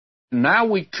Now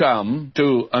we come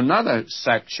to another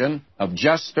section of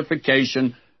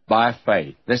justification by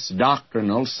faith, this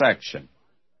doctrinal section.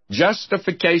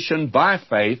 Justification by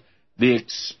faith, the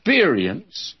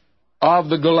experience of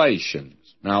the Galatians.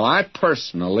 Now, I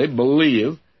personally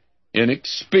believe in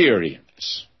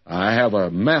experience. I have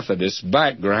a Methodist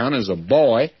background. As a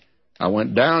boy, I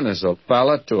went down as a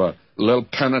fella to a little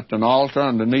penitent altar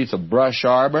underneath a brush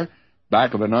arbor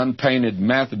back of an unpainted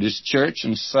Methodist church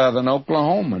in southern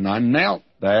Oklahoma, and I knelt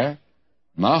there.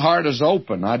 My heart is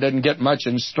open. I didn't get much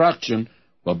instruction,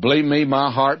 but believe me,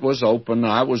 my heart was open.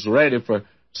 I was ready for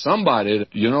somebody,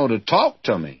 to talk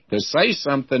to me, to say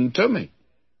something to me.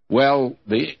 Well,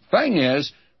 the thing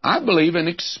is, I believe in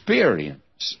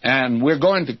experience, and we're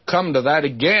going to come to that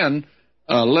again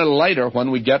a little later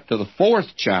when we get to the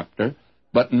 4th chapter.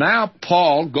 But now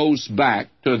Paul goes back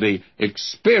to the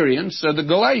experience of the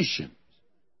Galatians.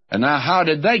 And now how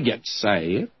did they get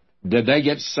saved? Did they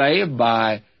get saved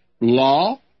by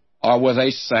law, or were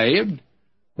they saved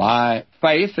by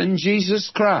faith in Jesus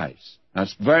Christ?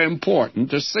 That's very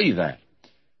important to see that.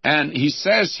 And he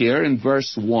says here in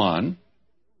verse 1,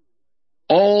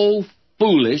 O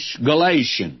foolish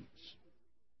Galatians,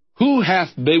 who hath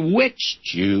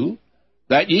bewitched you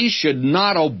that ye should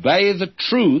not obey the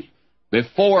truth,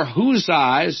 before whose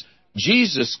eyes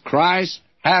Jesus Christ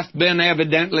hath been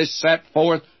evidently set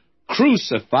forth,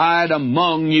 crucified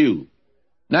among you.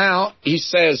 Now, he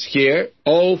says here,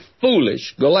 O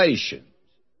foolish Galatians.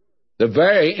 The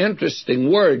very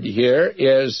interesting word here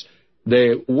is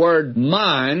the word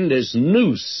mind is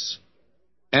nous.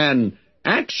 And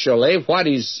actually, what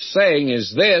he's saying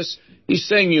is this. He's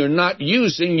saying you're not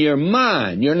using your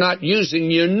mind. You're not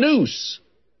using your nous.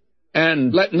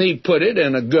 And let me put it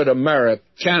in a good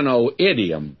Americano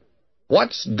idiom.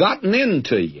 What's gotten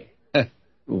into you?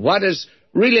 What has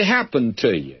really happened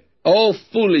to you? Oh,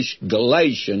 foolish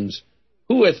Galatians,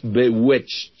 who hath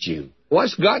bewitched you?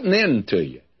 What's gotten into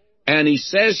you? And he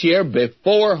says here,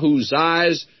 before whose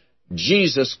eyes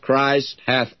Jesus Christ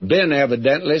hath been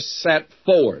evidently set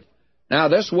forth. Now,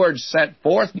 this word set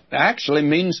forth actually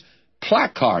means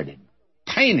placarded,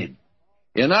 painted.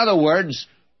 In other words,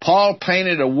 Paul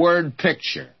painted a word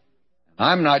picture.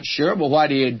 I'm not sure, but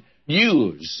what he'd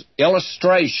use,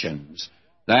 illustrations,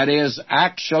 that is,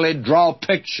 actually draw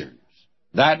pictures.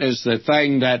 That is the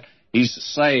thing that he's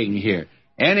saying here.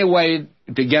 Any way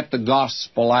to get the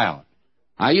gospel out.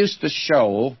 I used to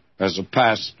show, as a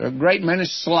pastor, a great many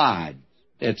slides.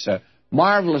 It's a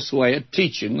marvelous way of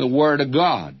teaching the Word of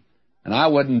God. And I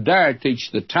wouldn't dare teach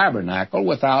the tabernacle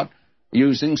without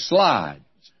using slides.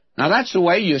 Now, that's the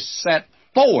way you set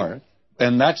forth,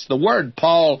 and that's the word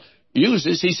Paul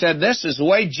uses. He said, this is the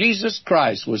way Jesus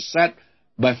Christ was set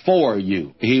before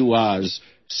you. He was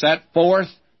set forth,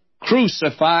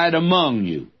 crucified among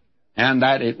you, and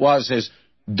that it was his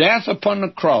death upon the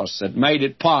cross that made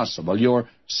it possible, your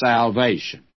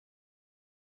salvation.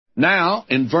 Now,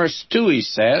 in verse 2 he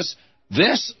says,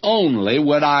 this only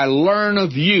would I learn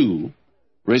of you,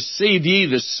 receive ye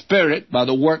the Spirit by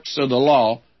the works of the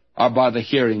law, or by the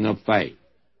hearing of faith.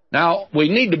 Now, we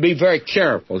need to be very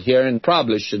careful here, and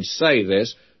probably should say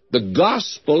this. The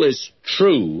gospel is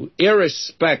true,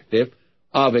 irrespective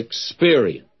of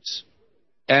experience.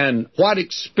 And what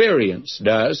experience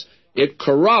does, it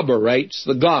corroborates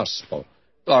the gospel.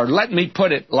 Or let me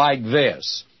put it like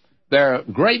this. There are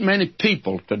a great many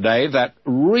people today that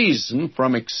reason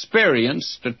from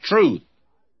experience to truth.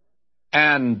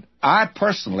 And I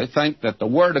personally think that the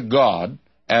Word of God,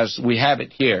 as we have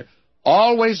it here,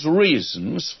 always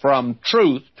reasons from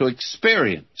truth to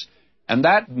experience. And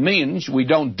that means we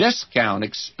don't discount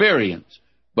experience,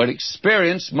 but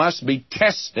experience must be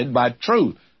tested by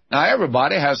truth. Now,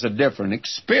 everybody has a different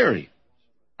experience.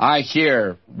 I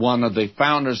hear one of the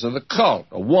founders of the cult,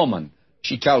 a woman,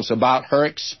 she tells about her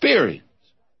experience.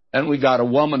 And we got a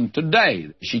woman today,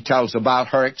 she tells about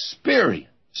her experience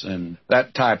and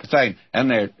that type of thing. And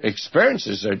their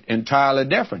experiences are entirely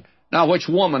different. Now, which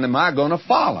woman am I going to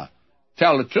follow?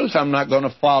 Tell the truth, I'm not going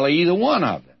to follow either one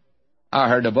of them. I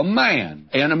heard of a man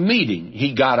in a meeting.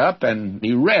 He got up and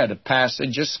he read a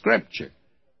passage of Scripture.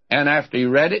 And after he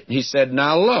read it, he said,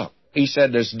 now look, he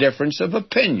said, there's difference of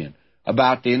opinion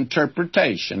about the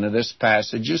interpretation of this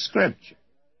passage of Scripture.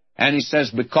 And he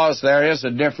says, because there is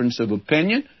a difference of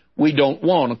opinion, we don't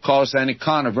want to cause any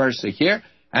controversy here.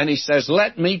 And he says,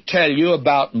 let me tell you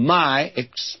about my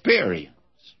experience.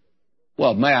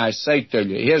 Well, may I say to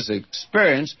you, his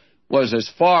experience was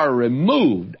as far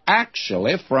removed,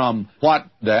 actually, from what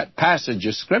that passage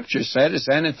of Scripture said as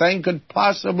anything could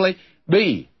possibly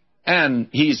be. And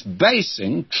he's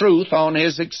basing truth on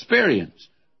his experience.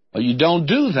 Well, you don't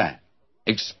do that.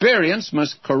 Experience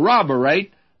must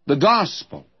corroborate the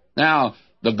gospel. Now,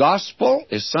 the gospel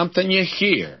is something you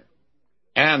hear.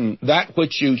 And that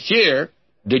which you hear,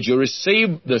 did you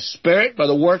receive the Spirit by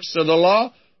the works of the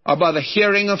law or by the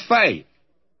hearing of faith?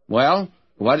 Well,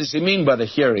 what does he mean by the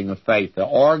hearing of faith? The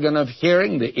organ of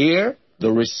hearing, the ear,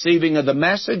 the receiving of the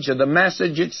message, or the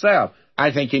message itself?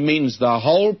 I think he means the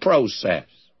whole process.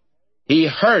 He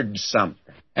heard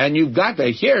something, and you've got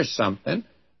to hear something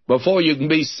before you can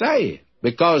be saved,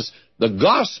 because the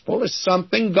gospel is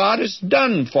something God has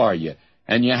done for you,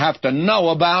 and you have to know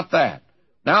about that.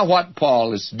 Now, what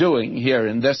Paul is doing here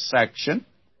in this section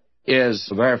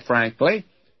is, very frankly,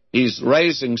 he's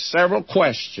raising several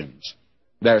questions.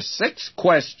 There are 6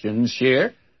 questions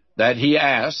here that he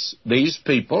asks these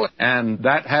people, and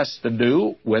that has to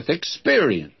do with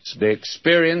experience, the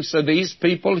experience of these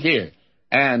people here.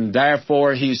 And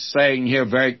therefore, he's saying here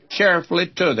very carefully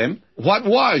to them, what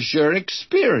was your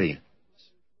experience?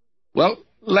 Well,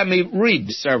 let me read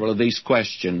several of these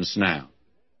questions now.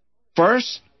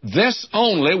 First, this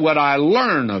only would I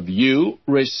learn of you,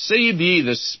 receive ye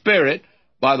the Spirit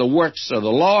by the works of the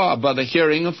law or by the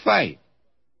hearing of faith?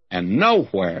 And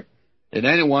nowhere did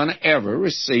anyone ever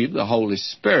receive the Holy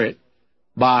Spirit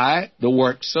by the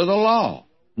works of the law.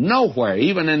 Nowhere,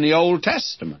 even in the Old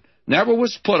Testament. Never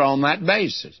was put on that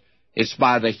basis. It's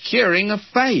by the hearing of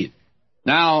faith.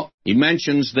 Now, he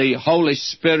mentions the Holy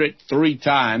Spirit 3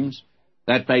 times,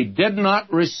 that they did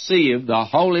not receive the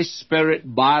Holy Spirit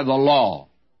by the law.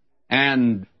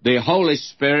 And the Holy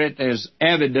Spirit is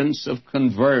evidence of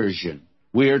conversion.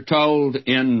 We are told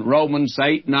in Romans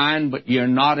 8:9, but you're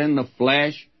not in the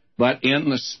flesh, but in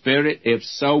the Spirit, if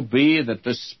so be that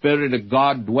the Spirit of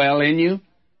God dwell in you.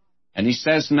 And he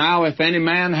says, now if any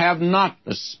man have not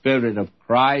the Spirit of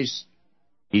Christ,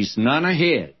 he's none of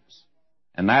his.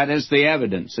 And that is the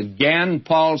evidence. Again,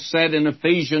 Paul said in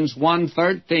Ephesians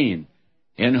 1:13,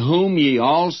 in whom ye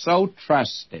also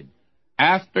trusted,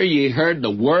 after ye heard the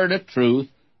word of truth,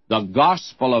 the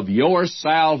gospel of your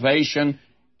salvation,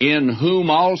 in whom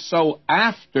also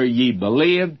after ye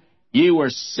believed, ye were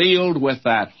sealed with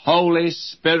that Holy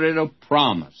Spirit of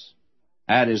promise.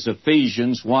 That is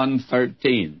Ephesians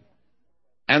 1:13.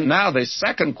 And now the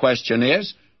second question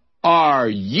is, are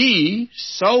ye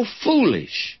so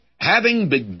foolish? Having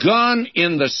begun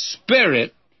in the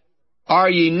Spirit, are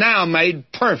ye now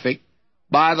made perfect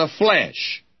by the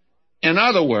flesh? In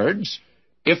other words,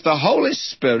 if the Holy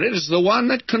Spirit is the one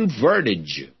that converted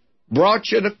you, brought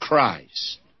you to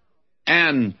Christ,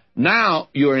 and now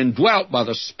you're indwelt by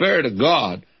the Spirit of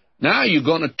God, now you're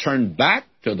going to turn back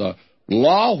to the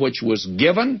law which was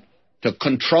given to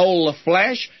control the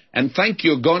flesh and think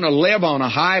you're going to live on a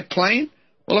high plane?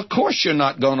 Well, of course you're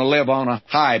not going to live on a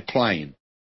high plane.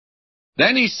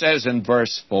 Then he says in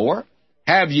verse 4,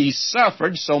 have ye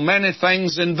suffered so many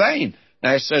things in vain?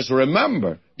 Now he says,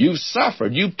 remember, you've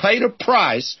suffered. You paid a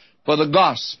price for the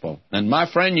gospel. And my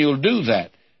friend, you'll do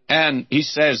that. And he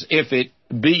says, if it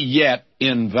be yet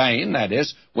in vain, that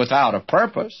is, without a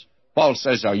purpose. Paul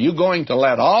says, are you going to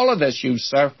let all of this you've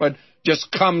suffered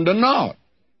just come to naught?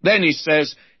 Then he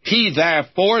says, he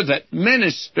therefore that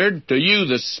ministered to you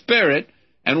the Spirit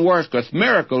and worketh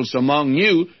miracles among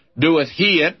you, doeth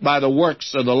he it by the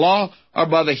works of the law or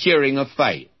by the hearing of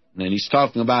faith? And then he's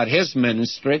talking about his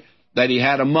ministry that he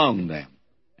had among them.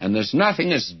 And there's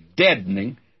nothing as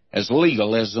deadening as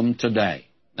legalism today.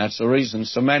 That's the reason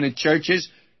so many churches,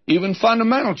 even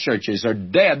fundamental churches, are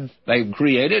dead. They've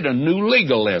created a new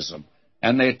legalism,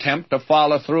 and they attempt to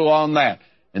follow through on that.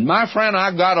 And my friend,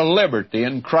 I've got a liberty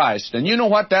in Christ. And you know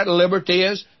what that liberty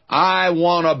is? I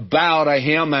want to bow to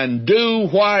Him and do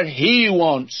what He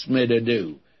wants me to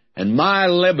do. And my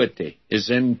liberty is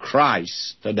in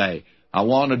Christ today. I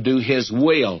want to do His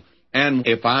will. And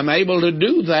if I'm able to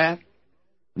do that,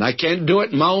 and I can't do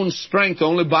it in my own strength,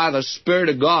 only by the Spirit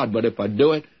of God, but if I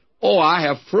do it, I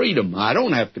have freedom. I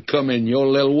don't have to come in your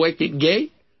little wicket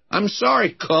gate. I'm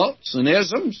sorry, cults and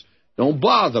isms. Don't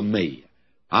bother me.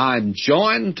 I'm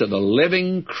joined to the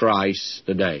living Christ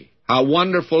today. How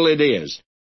wonderful it is.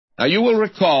 Now, you will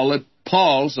recall that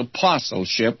Paul's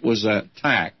apostleship was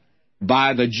attacked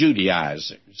by the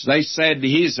Judaizers. They said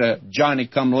he's a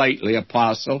Johnny-come-lately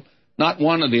apostle, not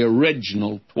one of the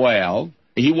original 12.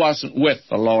 He wasn't with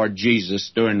the Lord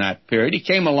Jesus during that period. He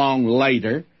came along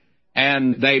later,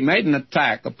 and they made an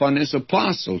attack upon his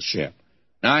apostleship.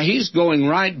 Now, he's going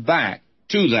right back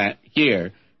to that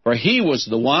here, for he was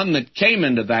the one that came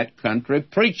into that country,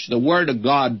 preached the Word of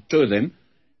God to them,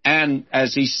 and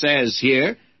as he says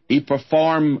here, he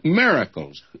performed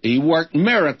miracles. He worked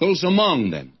miracles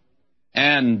among them.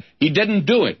 And he didn't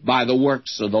do it by the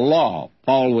works of the law.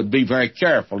 Paul would be very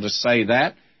careful to say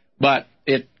that. But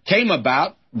came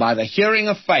about by the hearing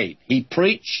of faith. He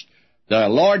preached the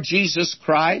Lord Jesus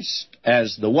Christ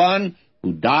as the one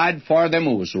who died for them,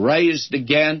 who was raised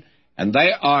again, and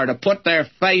they are to put their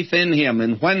faith in Him.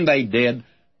 And when they did,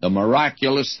 the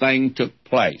miraculous thing took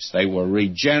place. They were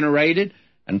regenerated,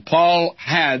 and Paul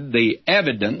had the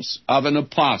evidence of an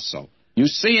apostle. You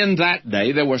see, in that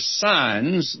day, there were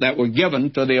signs that were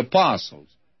given to the apostles.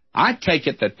 I take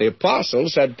it that the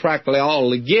apostles had practically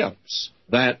all the gifts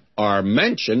that are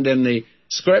mentioned in the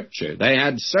Scripture. They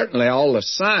had certainly all the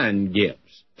sign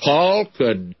gifts. Paul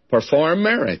could perform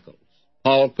miracles.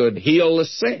 Paul could heal the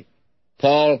sick.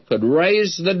 Paul could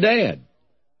raise the dead.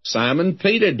 Simon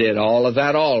Peter did all of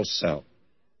that also.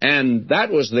 And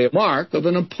that was the mark of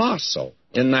an apostle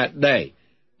in that day.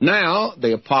 Now,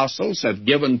 the apostles have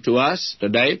given to us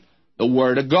today the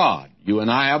Word of God. You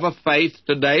and I have a faith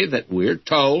today that we're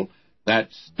told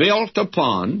that's built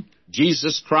upon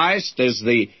Jesus Christ as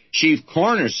the chief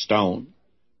cornerstone,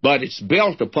 but it's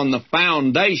built upon the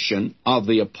foundation of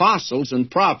the apostles and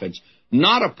prophets,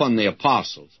 not upon the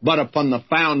apostles, but upon the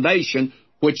foundation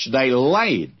which they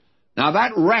laid. Now,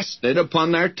 that rested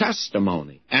upon their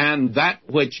testimony, and that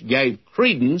which gave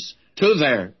credence to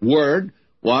their word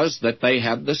was that they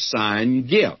had the sign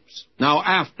gifts. Now,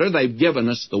 after they've given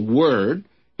us the word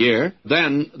here,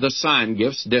 then the sign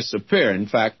gifts disappear. In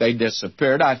fact, they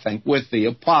disappeared, I think, with the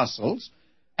apostles,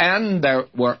 and there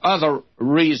were other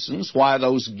reasons why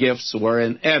those gifts were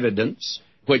in evidence,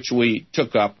 which we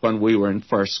took up when we were in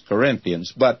 1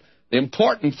 Corinthians. But the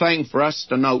important thing for us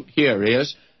to note here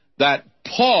is that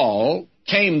Paul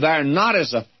came there not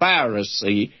as a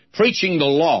Pharisee preaching the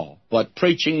law, but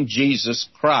preaching Jesus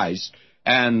Christ.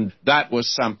 And that was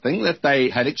something that they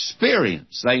had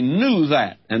experienced. They knew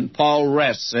that, and Paul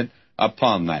rested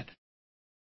upon that.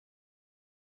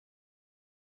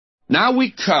 Now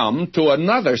we come to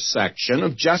another section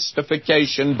of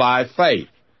justification by faith.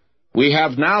 We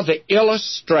have now the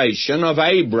illustration of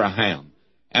Abraham.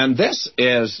 And this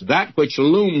is that which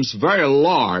looms very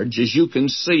large, as you can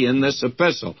see in this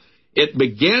epistle. It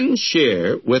begins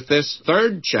here with this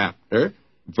 3rd chapter,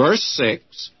 verse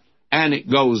 6, and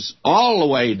it goes all the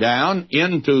way down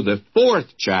into the 4th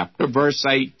chapter, verse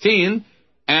 18,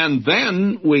 and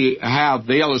then we have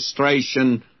the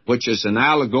illustration, which is an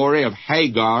allegory of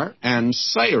Hagar and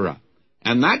Sarah.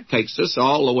 And that takes us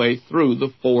all the way through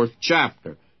the 4th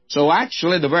chapter. So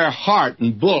actually, the very heart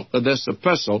and bulk of this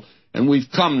epistle, and we've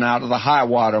come now to the high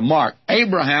water mark.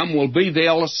 Abraham will be the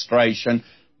illustration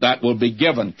that will be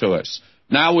given to us.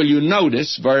 Now, will you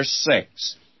notice verse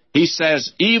 6? He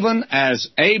says, even as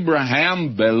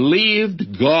Abraham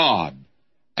believed God,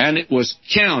 and it was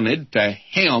counted to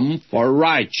him for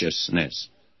righteousness.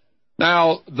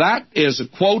 Now, that is a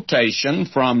quotation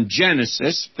from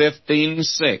Genesis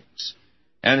 15:6.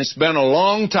 And it's been a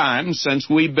long time since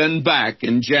we've been back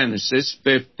in Genesis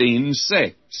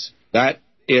 15:6. That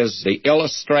is the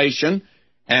illustration,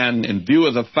 and in view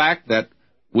of the fact that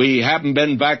we haven't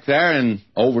been back there in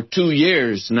over 2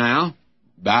 years now,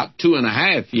 about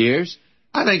 2.5 years,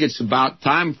 I think it's about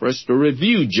time for us to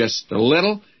review just a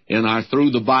little in our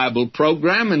Through the Bible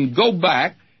program and go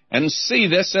back and see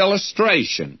this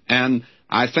illustration. And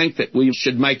I think that we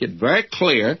should make it very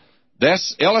clear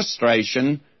this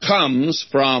illustration comes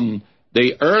from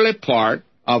the early part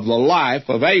of the life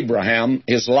of Abraham,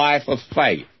 his life of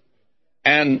faith.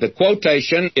 And the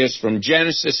quotation is from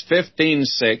Genesis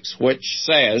 15:6, which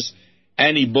says,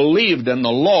 and he believed in the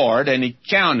Lord, and he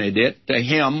counted it to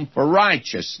him for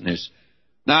righteousness.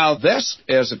 Now, this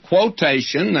is a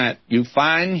quotation that you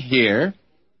find here.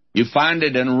 You find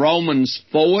it in Romans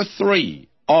 4:3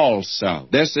 also.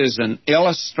 This is an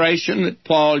illustration that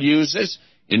Paul uses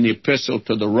in the epistle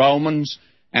to the Romans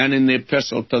and in the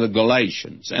epistle to the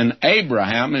Galatians. And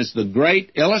Abraham is the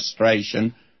great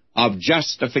illustration of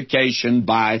justification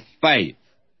by faith.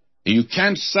 You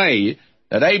can't say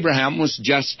that Abraham was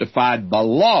justified by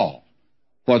law,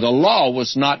 for the law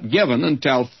was not given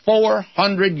until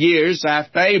 400 years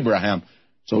after Abraham.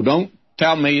 So don't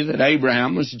tell me that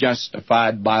Abraham was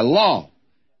justified by law.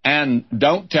 And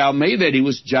don't tell me that he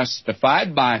was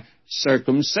justified by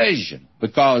circumcision,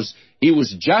 because he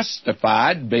was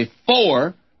justified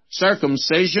before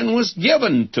circumcision was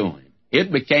given to him.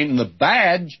 It became the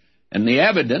badge and the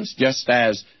evidence, just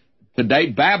as today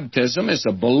baptism is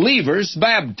a believer's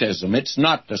baptism. It's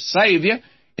not to save you,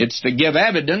 it's to give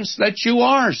evidence that you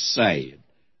are saved.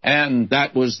 And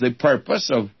that was the purpose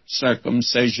of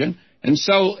circumcision. And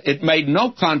so it made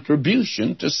no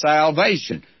contribution to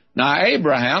salvation. Now,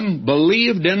 Abraham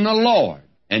believed in the Lord,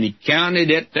 and he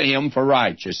counted it to him for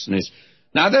righteousness.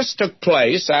 Now, this took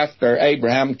place after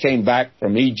Abraham came back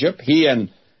from Egypt. He and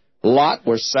Lot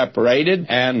were separated,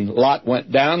 and Lot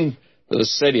went down to the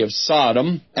city of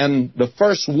Sodom. And the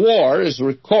first war is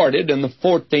recorded in the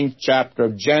 14th chapter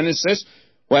of Genesis,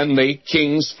 when the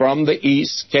kings from the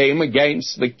east came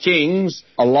against the kings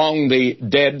along the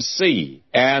Dead Sea.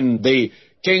 And the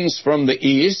kings from the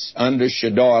east, under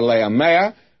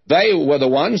Chedorlaomer, they were the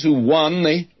ones who won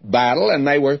the battle, and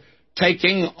they were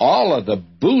taking all of the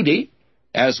booty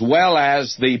as well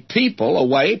as the people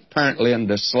away, apparently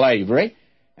into slavery.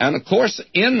 And, of course,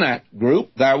 in that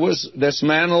group, there was this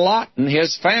man Lot and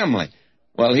his family.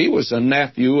 Well, he was a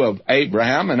nephew of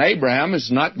Abraham, and Abraham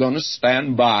is not going to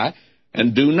stand by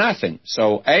and do nothing.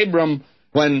 So Abram,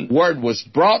 when word was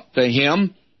brought to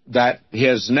him that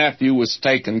his nephew was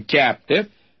taken captive,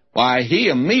 why, he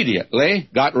immediately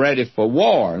got ready for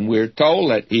war. And we're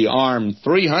told that he armed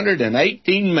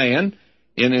 318 men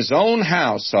in his own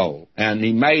household, and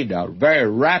he made a very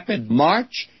rapid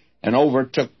march and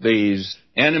overtook these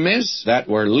enemies that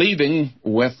were leaving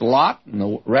with Lot and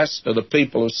the rest of the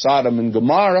people of Sodom and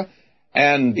Gomorrah,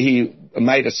 and he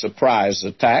made a surprise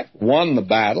attack, won the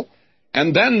battle.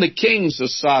 And then the kings of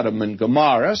Sodom and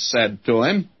Gomorrah said to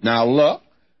him, now look,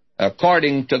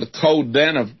 according to the code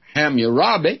then of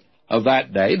Hammurabi of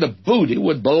that day, the booty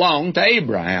would belong to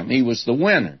Abraham. He was the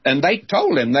winner. And they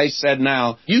told him, they said,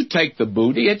 now, you take the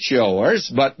booty, it's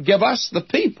yours, but give us the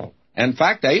people. In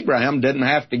fact, Abraham didn't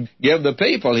have to give the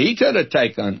people. He could have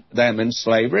taken them in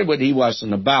slavery, but he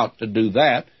wasn't about to do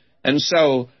that. And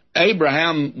so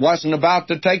Abraham wasn't about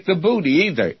to take the booty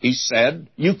either. He said,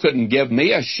 you couldn't give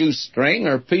me a shoestring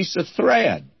or a piece of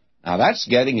thread. Now, that's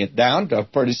getting it down to a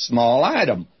pretty small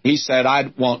item. He said,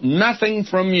 I want nothing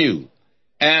from you.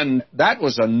 And that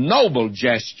was a noble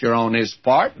gesture on his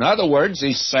part. In other words,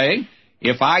 he's saying,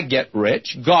 if I get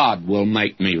rich, God will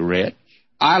make me rich.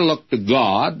 I look to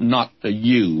God, not to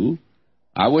you.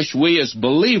 I wish we as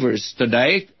believers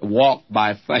today walked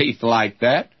by faith like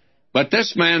that. But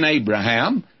this man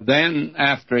Abraham, then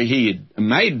after he had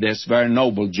made this very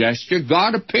noble gesture,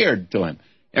 God appeared to him.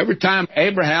 Every time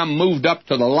Abraham moved up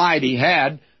to the light he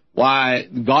had, why,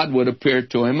 God would appear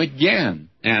to him again.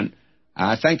 And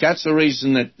I think that's the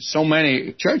reason that so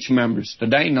many church members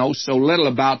today know so little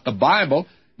about the Bible,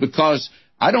 because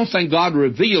I don't think God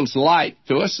reveals light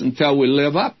to us until we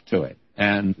live up to it.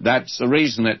 And that's the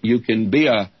reason that you can be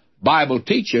a Bible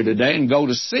teacher today and go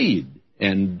to seed.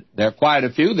 And there are quite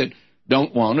a few that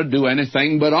don't want to do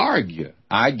anything but argue.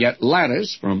 I get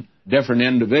letters from different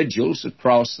individuals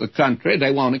across the country.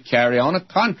 They want to carry on a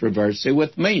controversy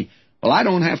with me. Well, I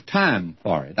don't have time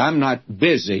for it. I'm not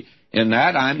busy in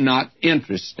that. I'm not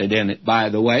interested in it, by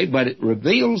the way, but it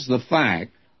reveals the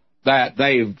fact that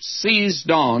they've seized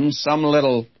on some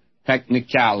little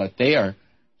technicality or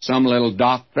some little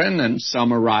doctrine, and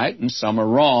some are right and some are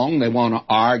wrong. They want to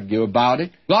argue about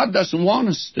it. God doesn't want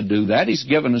us to do that. He's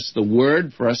given us the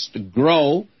Word for us to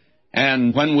grow,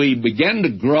 and when we begin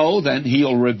to grow, then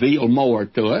He'll reveal more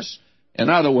to us. In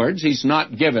other words, He's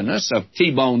not given us a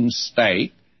T-bone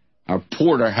steak, or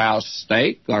porterhouse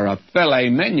steak, or a filet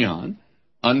mignon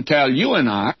until you and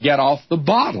I get off the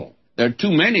bottle. There are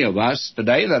too many of us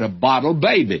today that are bottle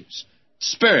babies.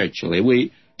 Spiritually,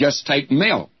 we just take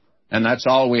milk, and that's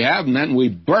all we have, and then we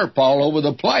burp all over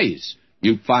the place.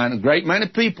 You find a great many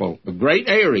people, the great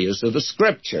areas of the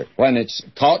Scripture, when it's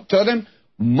taught to them,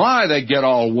 they get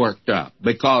all worked up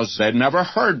because they've never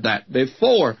heard that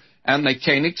before, and they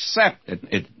can't accept it.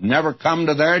 It never come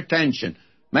to their attention.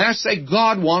 May I say,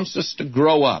 God wants us to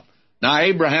grow up. Now,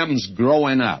 Abraham's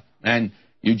growing up, and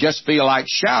you just feel like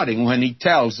shouting when he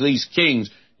tells these kings,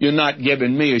 you're not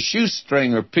giving me a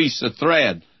shoestring or piece of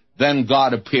thread. Then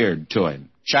God appeared to him.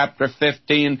 Chapter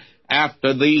 15,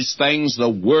 after these things, the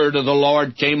word of the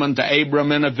Lord came unto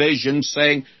Abram in a vision,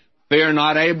 saying, Fear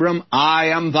not, Abram, I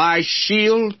am thy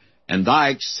shield and thy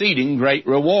exceeding great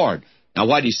reward. Now,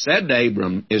 what he said to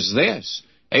Abram is this,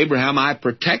 Abraham, I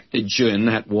protected you in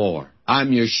that war.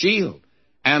 I'm your shield,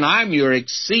 and I'm your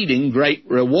exceeding great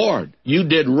reward. You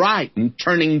did right in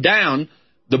turning down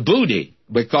the booty,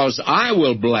 because I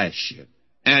will bless you,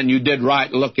 and you did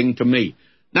right looking to me.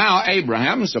 Now,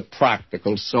 Abraham is a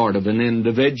practical sort of an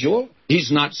individual.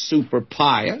 He's not super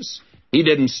pious. He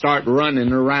didn't start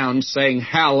running around saying,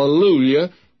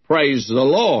 hallelujah, praise the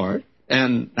Lord,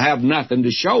 and have nothing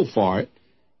to show for it.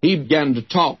 He began to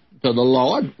talk to the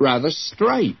Lord rather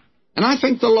straight. And I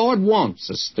think the Lord wants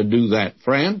us to do that,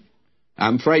 friend.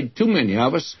 I'm afraid too many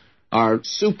of us are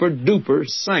super-duper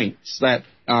saints that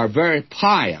are very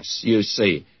pious, you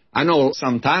see. I know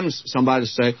sometimes somebody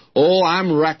say, oh,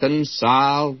 I'm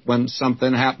reconciled when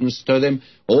something happens to them.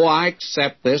 Oh, I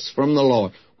accept this from the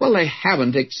Lord. Well, they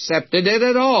haven't accepted it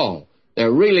at all.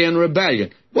 They're really in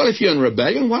rebellion. Well, if you're in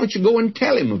rebellion, why don't you go and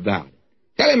tell him about it?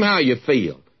 Tell him how you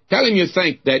feel. Tell him you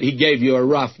think that he gave you a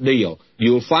rough deal.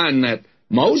 You'll find that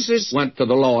Moses went to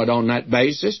the Lord on that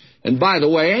basis. And by the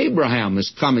way, Abraham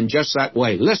is coming just that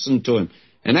way. Listen to him.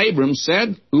 And Abram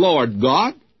said, Lord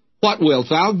God, what wilt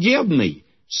thou give me,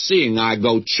 seeing I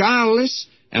go childless,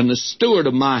 and the steward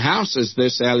of my house is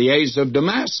this Eliezer of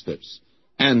Damascus?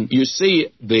 And you see,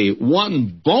 the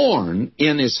one born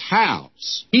in his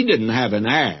house, he didn't have an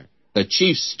heir. The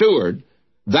chief steward,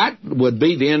 that would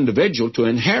be the individual to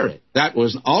inherit. That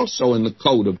was also in the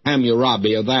code of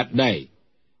Hammurabi of that day.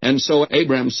 And so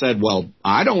Abraham said, well,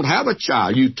 I don't have a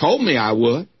child. You told me I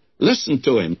would. Listen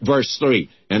to him. Verse 3,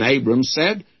 and Abram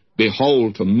said,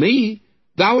 Behold, to me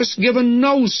thou hast given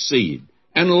no seed,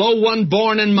 and lo, one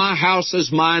born in my house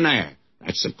is mine heir.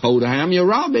 That's the code of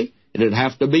Hammurabi. It'd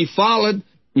have to be followed.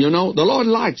 You know, the Lord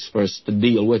likes for us to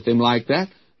deal with him like that.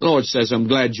 The Lord says, I'm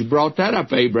glad you brought that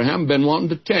up, Abraham. Been wanting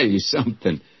to tell you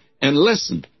something. And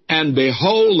listen, and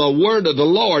behold, the word of the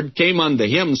Lord came unto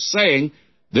him, saying,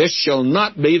 This shall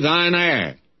not be thine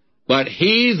heir, but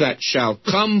he that shall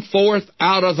come forth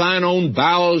out of thine own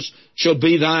bowels shall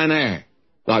be thine heir.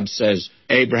 God says,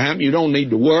 Abraham, you don't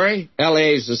need to worry.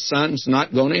 Eliezer's son's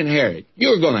not going to inherit.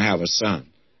 You're going to have a son.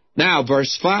 Now,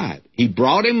 verse 5, he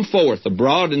brought him forth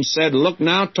abroad and said, Look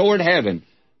now toward heaven,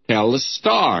 tell the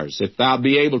stars, if thou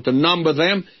be able to number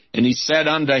them. And he said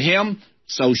unto him,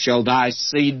 So shall thy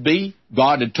seed be.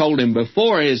 God had told him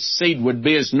before his seed would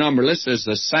be as numberless as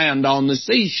the sand on the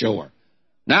seashore.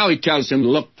 Now he tells him to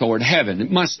look toward heaven. It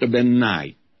must have been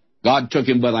night. God took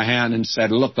him by the hand and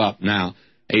said, Look up now,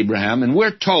 Abraham. And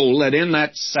we're told that in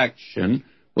that section,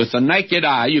 with the naked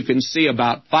eye, you can see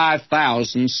about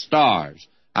 5,000 stars.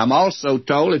 I'm also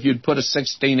told if you'd put a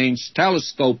 16-inch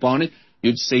telescope on it,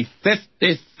 you'd see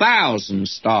 50,000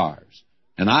 stars.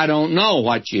 And I don't know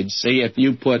what you'd see if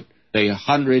you put the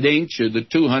 100-inch or the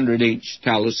 200-inch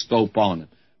telescope on it.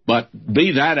 But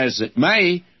be that as it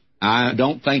may, I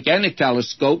don't think any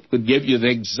telescope could give you the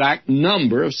exact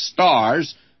number of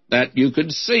stars that you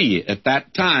could see at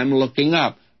that time looking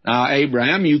up. Now,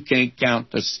 Abraham, you can't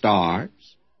count the stars.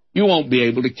 You won't be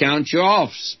able to count your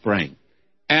offspring.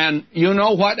 And you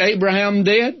know what Abraham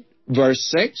did?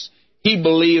 Verse 6, he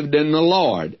believed in the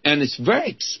Lord. And it's very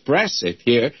expressive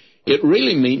here. It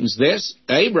really means this.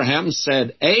 Abraham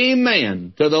said,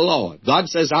 Amen to the Lord. God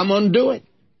says, I'm going to do it.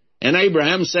 And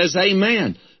Abraham says,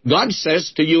 Amen. God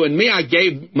says to you and me, I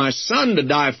gave my son to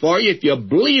die for you. If you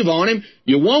believe on him,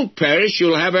 you won't perish.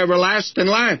 You'll have everlasting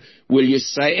life. Will you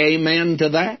say amen to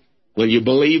that? Will you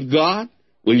believe God?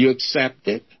 Will you accept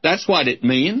it? That's what it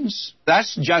means.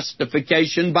 That's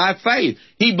justification by faith.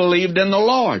 He believed in the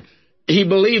Lord. He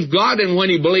believed God, and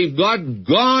when he believed God,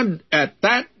 God at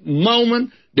that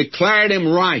moment declared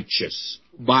him righteous.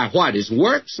 By what? His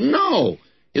works? No.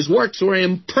 His works were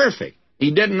imperfect.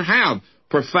 He didn't have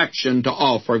perfection to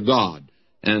offer God.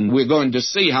 And we're going to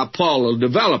see how Paul will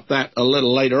develop that a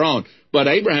little later on. But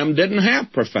Abraham didn't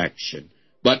have perfection.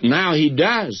 But now he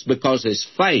does, because his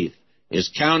faith is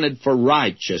counted for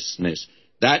righteousness.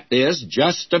 That is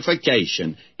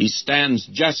justification. He stands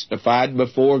justified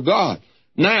before God.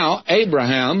 Now,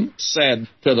 Abraham said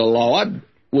to the Lord,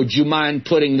 would you mind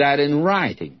putting that in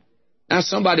writing? Now,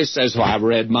 somebody says, well, I've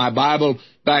read my Bible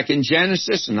back in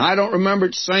Genesis, and I don't remember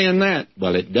it saying that.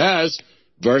 Well, it does.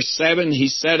 Verse 7, he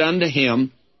said unto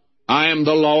him, I am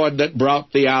the Lord that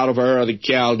brought thee out of Ur of the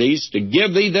Chaldees to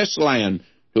give thee this land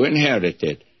to inherit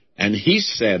it. And he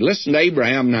said, listen to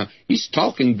Abraham now. He's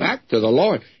talking back to the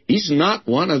Lord. He's not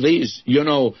one of these,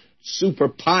 super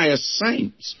pious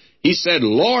saints. He said,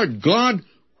 Lord God,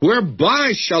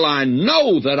 whereby shall I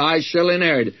know that I shall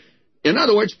inherit it? In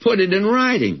other words, put it in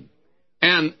writing.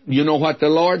 And you know what the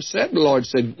Lord said? The Lord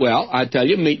said, well, I tell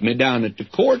you, meet me down at the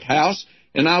courthouse,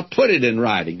 and I'll put it in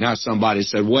writing. Now, somebody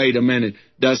said, wait a minute,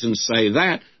 doesn't say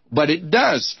that. But it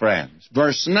does, friends.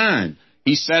 Verse 9,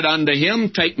 he said unto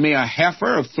him, take me a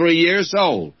heifer of 3 years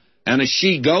old, and a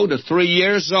she-goat of 3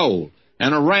 years old,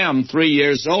 and a ram 3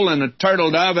 years old, and a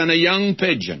turtle dove, and a young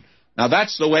pigeon. Now,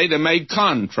 that's the way they made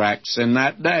contracts in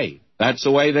that day. That's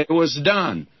the way that it was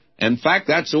done. In fact,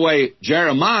 that's the way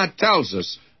Jeremiah tells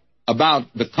us about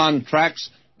the contracts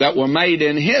that were made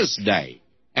in his day.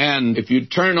 And if you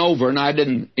turn over, and I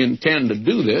didn't intend to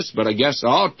do this, but I guess I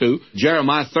ought to,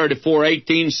 Jeremiah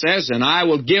 34:18 says, and I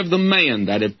will give the men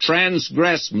that have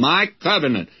transgressed my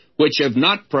covenant, which have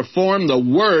not performed the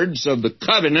words of the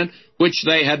covenant which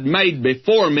they had made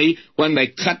before me when they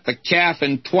cut the calf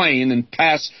in twain and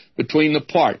passed between the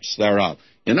parts thereof.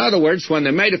 In other words, when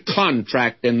they made a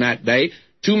contract in that day,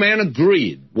 two men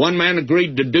agreed. One man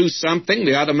agreed to do something,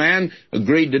 the other man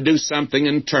agreed to do something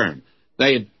in turn.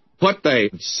 they'd put the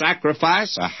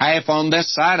sacrifice, a half on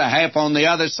this side, a half on the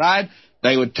other side.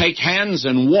 They would take hands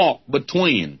and walk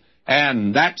between,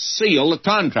 and that sealed the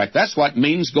contract. That's what it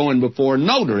means going before a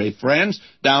notary, friends,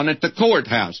 down at the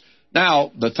courthouse.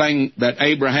 Now, the thing that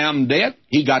Abraham did,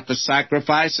 he got the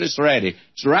sacrifices ready.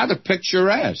 It's rather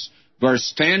picturesque.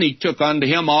 Verse 10, he took unto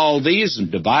him all these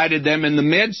and divided them in the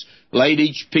midst, laid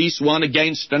each piece one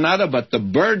against another, but the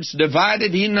birds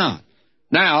divided he not.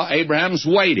 Now, Abraham's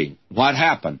waiting. What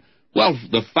happened? Well,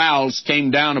 the fowls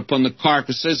came down upon the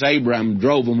carcasses. Abraham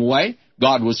drove them away.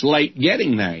 God was late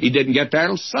getting there. He didn't get there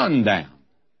till sundown.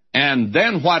 And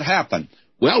then what happened?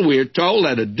 Well, we are told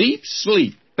that a deep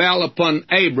sleep fell upon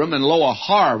Abram, and lo, a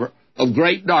horror of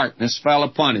great darkness fell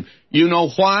upon him. You know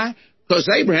why? Because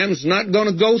Abraham's not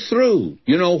going to go through.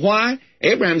 You know why?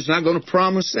 Abraham's not going to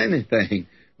promise anything.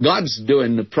 God's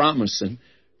doing the promising.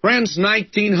 Friends,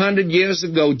 1900 years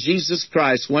ago, Jesus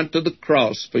Christ went to the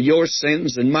cross for your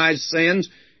sins and my sins,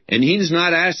 and He's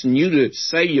not asking you to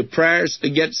say your prayers to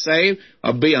get saved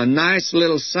or be a nice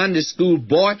little Sunday school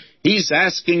boy. He's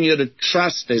asking you to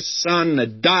trust His Son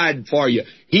that died for you.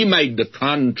 He made the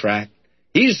contract.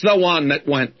 He's the one that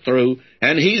went through,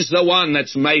 and He's the one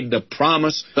that's made the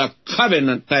promise, the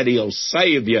covenant that He'll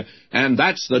save you. And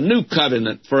that's the new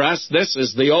covenant for us. This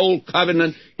is the old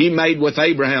covenant He made with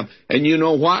Abraham. And you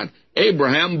know what?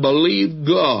 Abraham believed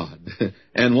God.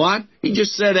 And what? He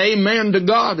just said amen to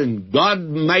God, and God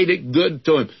made it good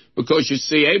to him. Because you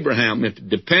see, Abraham, if it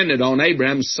depended on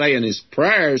Abraham saying his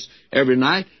prayers every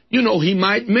night, you know he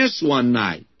might miss one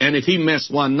night. And if he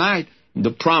missed one night,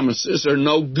 the promises are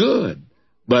no good.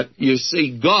 But you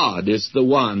see, God is the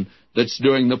one that's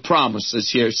doing the promises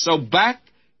here. So back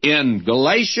in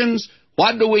Galatians,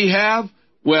 what do we have?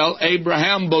 Well,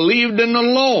 Abraham believed in the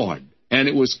Lord, and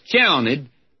it was counted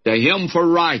to him for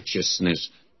righteousness.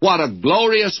 What a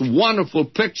glorious, wonderful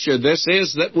picture this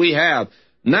is that we have.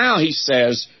 Now he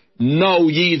says, know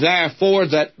ye therefore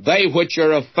that they which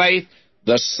are of faith,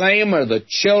 the same are the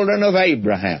children of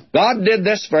Abraham. God did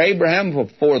this for Abraham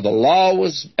before the law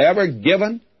was ever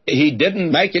given. He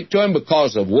didn't make it to him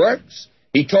because of works.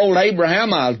 He told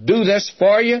Abraham, I'll do this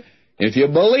for you if you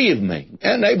believe me.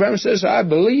 And Abraham says, I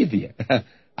believe you.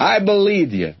 I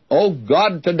believe you. Oh,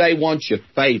 God today wants your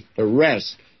faith to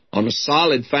rest on a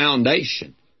solid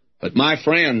foundation. But my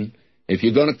friend, if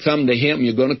you're going to come to Him,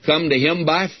 you're going to come to Him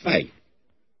by faith.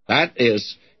 That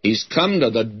is, He's come to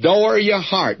the door of your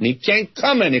heart, and He can't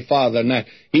come any farther than that.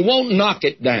 He won't knock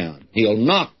it down. He'll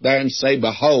knock there and say,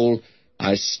 behold,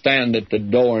 I stand at the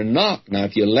door and knock. Now,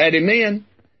 if you let Him in,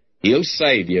 He'll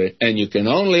save you, and you can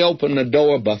only open the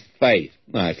door by faith,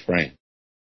 my friend.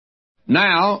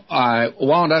 Now, I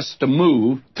want us to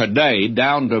move today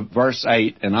down to verse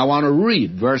 8, and I want to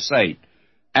read verse 8.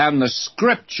 And the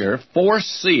Scripture,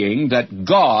 foreseeing that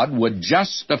God would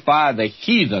justify the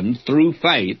heathen through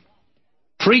faith,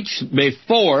 preached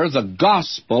before the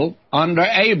gospel under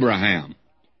Abraham.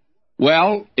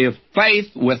 Well, if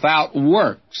faith without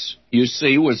works, you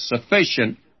see, was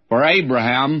sufficient for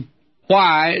Abraham,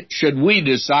 why should we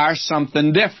desire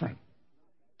something different?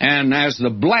 And as the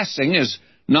blessing is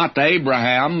not to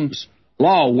Abraham's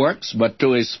law works, but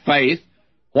to his faith,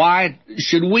 why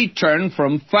should we turn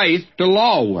from faith to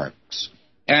law works?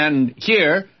 And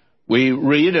here we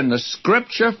read in the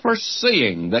Scripture,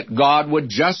 foreseeing that God would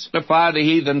justify the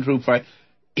heathen through faith,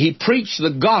 He preached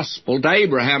the gospel to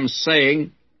Abraham,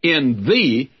 saying, in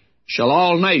thee shall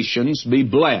all nations be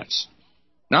blessed.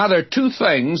 Now, there are two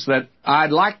things that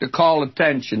I'd like to call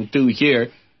attention to here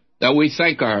that we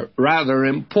think are rather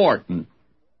important.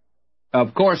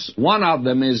 Of course, one of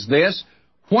them is this: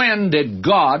 when did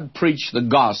God preach the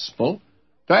gospel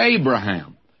to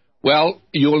Abraham? Well,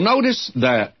 you'll notice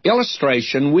the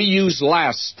illustration we used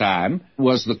last time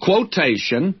was the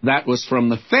quotation that was from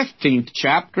the 15th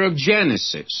chapter of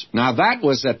Genesis. Now, that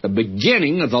was at the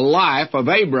beginning of the life of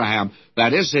Abraham.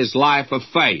 That is, his life of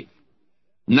faith.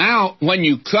 Now, when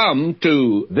you come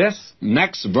to this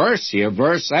next verse here,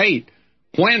 verse 8,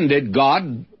 when did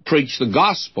God preach the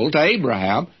gospel to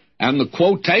Abraham? And the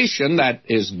quotation that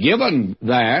is given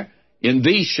there, in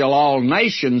thee shall all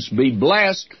nations be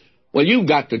blessed, well, you've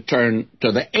got to turn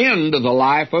to the end of the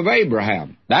life of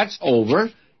Abraham. That's over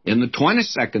in the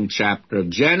 22nd chapter of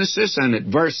Genesis, and at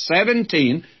verse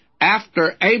 17,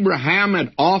 after Abraham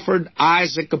had offered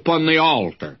Isaac upon the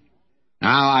altar.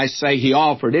 Now, I say he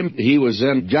offered him. He was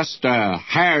in just a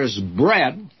hair's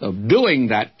breadth of doing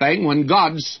that thing when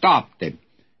God stopped him.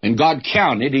 And God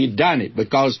counted he'd done it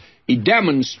because he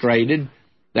demonstrated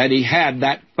that he had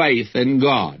that faith in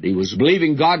God. He was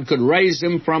believing God could raise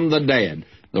him from the dead,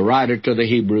 the writer to the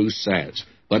Hebrews says.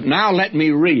 But now let me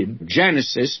read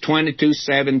Genesis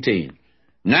 22:17.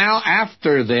 Now,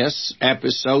 after this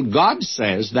episode, God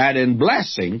says that in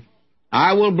blessing,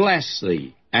 I will bless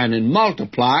thee, and in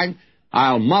multiplying,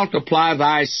 I'll multiply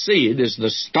thy seed as the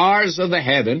stars of the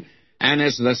heaven, and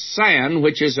as the sand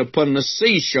which is upon the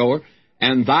seashore,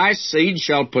 and thy seed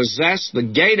shall possess the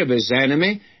gate of his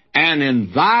enemy, and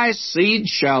in thy seed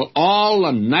shall all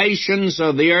the nations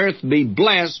of the earth be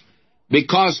blessed,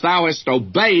 because thou hast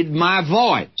obeyed my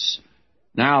voice.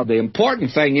 Now, the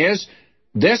important thing is,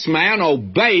 this man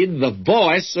obeyed the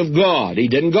voice of God. He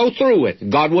didn't go through with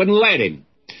it. God wouldn't let him.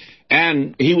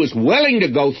 And he was willing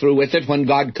to go through with it when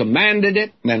God commanded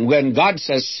it, and when God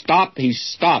says stop, he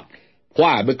stopped.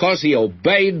 Why? Because he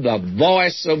obeyed the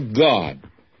voice of God.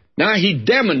 Now, he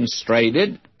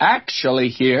demonstrated, actually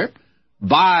here,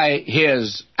 by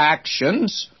his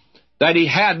actions, that he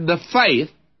had the faith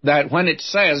that when it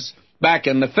says back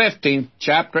in the 15th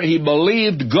chapter, he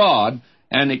believed God,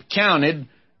 and it counted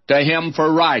to him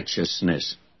for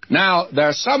righteousness. Now, there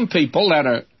are some people that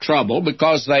are troubled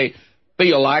because they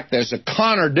feel like there's a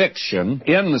contradiction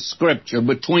in the Scripture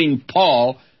between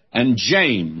Paul and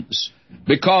James.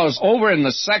 Because over in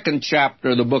the 2nd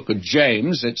chapter of the book of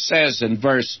James, it says in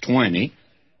verse 20,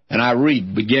 and I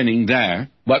read beginning there,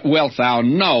 "But wilt thou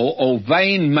know, O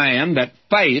vain man, that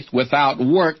faith without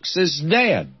works is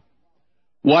dead?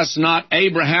 Was not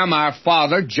Abraham our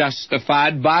father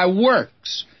justified by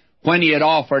works, when he had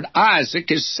offered Isaac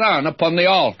his son upon the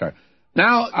altar?"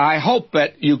 Now, I hope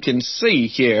that you can see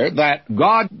here that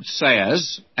God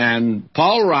says, and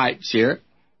Paul writes here,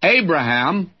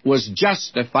 Abraham was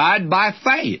justified by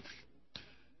faith.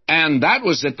 And that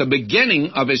was at the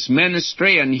beginning of his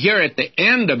ministry, and here at the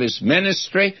end of his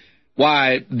ministry,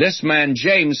 why, this man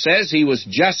James says he was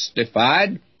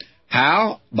justified.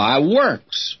 How? By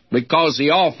works, because he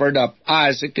offered up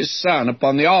Isaac his son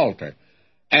upon the altar.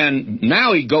 And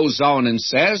now he goes on and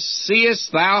says,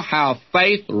 "Seest thou how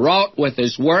faith wrought with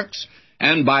his works,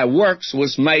 and by works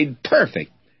was made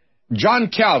perfect?" John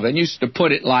Calvin used to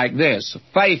put it like this: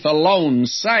 faith alone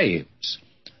saves,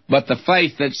 but the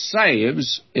faith that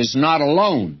saves is not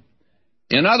alone.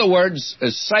 In other words, a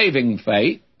saving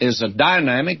faith is a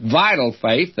dynamic, vital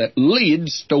faith that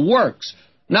leads to works.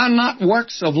 Now, not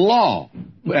works of law.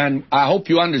 And I hope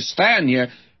you understand here,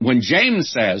 when James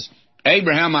says,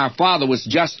 Abraham our father was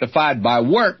justified by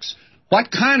works, what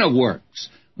kind of works?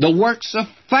 The works of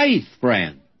faith,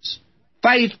 friends.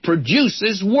 Faith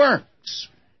produces works.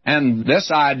 And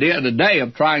this idea today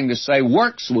of trying to say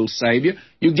works will save you,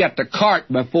 you get the cart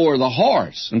before the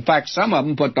horse. In fact, some of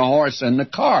them put the horse in the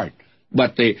cart.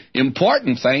 But the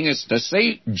important thing is to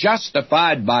see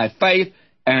justified by faith,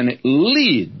 and it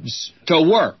leads to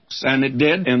works. And it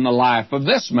did in the life of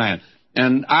this man.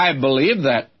 And I believe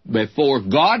that before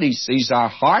God, He sees our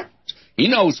heart. He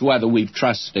knows whether we've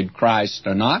trusted Christ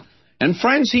or not. And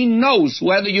friends, He knows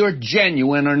whether you're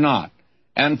genuine or not.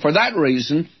 And for that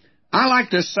reason, I like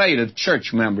to say to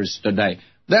church members today,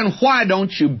 then why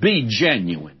don't you be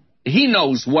genuine? He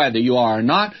knows whether you are or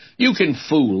not. You can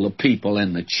fool the people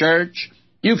in the church.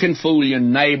 You can fool your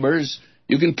neighbors.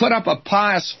 You can put up a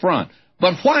pious front.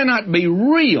 But why not be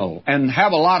real and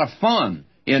have a lot of fun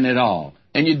in it all?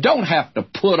 And you don't have to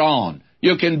put on.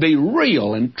 You can be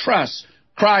real and trust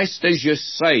Christ as your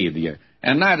Savior.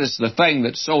 And that is the thing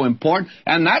that's so important.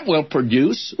 And that will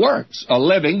produce works. A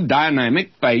living,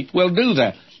 dynamic faith will do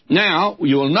that. Now,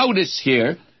 you will notice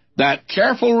here that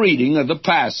careful reading of the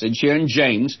passage here in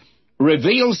James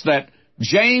reveals that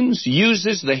James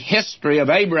uses the history of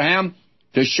Abraham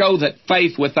to show that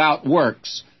faith without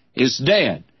works is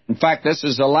dead. In fact, this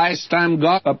is the last time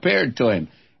God appeared to him.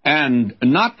 And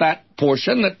not that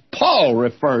portion that Paul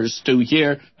refers to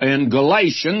here in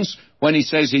Galatians when he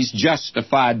says he's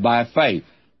justified by faith.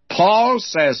 Paul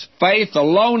says faith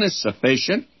alone is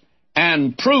sufficient,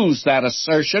 and proves that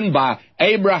assertion by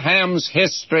Abraham's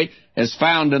history as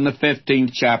found in the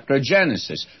 15th chapter of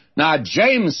Genesis. Now,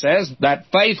 James says that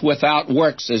faith without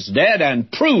works is dead,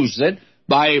 and proves it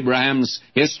by Abraham's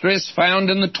history as found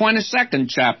in the 22nd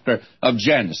chapter of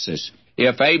Genesis.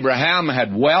 If Abraham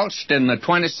had welched in the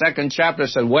 22nd chapter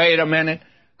and said, wait a minute,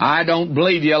 I don't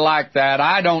believe you like that,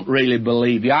 I don't really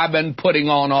believe you, I've been putting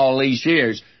on all these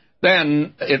years,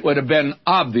 then it would have been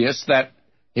obvious that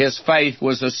his faith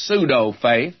was a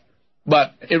pseudo-faith,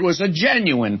 but it was a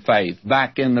genuine faith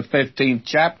back in the 15th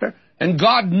chapter, and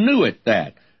God knew it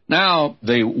that. Now,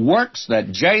 the works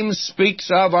that James speaks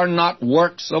of are not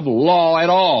works of law at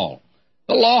all.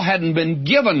 The law hadn't been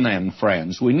given then,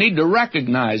 friends. We need to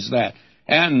recognize that.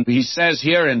 And he says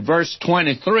here in verse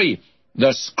 23,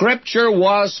 the Scripture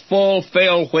was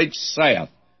fulfilled which saith.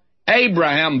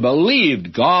 Abraham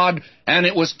believed God, and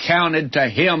it was counted to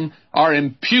him or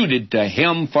imputed to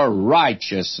him for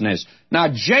righteousness. Now,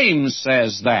 James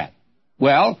says that.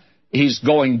 Well, he's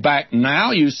going back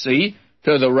now, you see,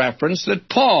 to the reference that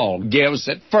Paul gives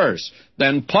at first.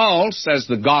 Then Paul says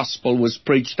the gospel was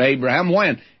preached to Abraham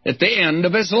when? At the end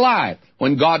of his life,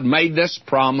 when God made this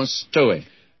promise to him.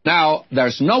 Now,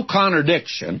 there's no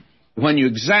contradiction when you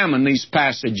examine these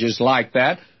passages like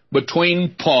that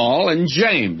between Paul and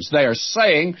James. They are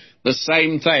saying the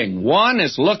same thing. One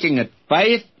is looking at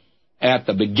faith at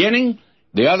the beginning,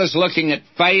 the other's looking at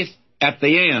faith at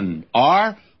the end.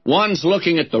 Or one's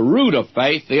looking at the root of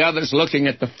faith, the other's looking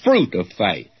at the fruit of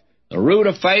faith. The root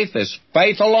of faith is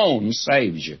faith alone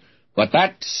saves you. But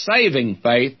that saving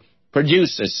faith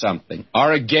produces something.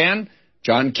 Or again,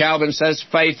 John Calvin says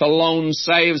faith alone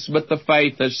saves, but the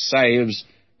faith that saves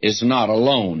is not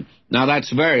alone. Now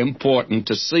that's very important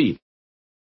to see.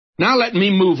 Now let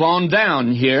me move on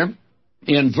down here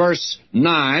in verse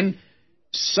 9.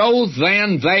 So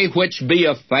then they which be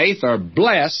of faith are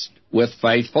blessed with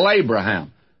faithful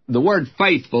Abraham. The word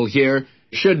faithful here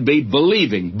should be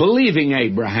believing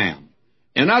Abraham.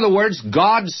 In other words,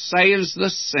 God saves the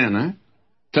sinner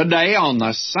today on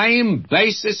the same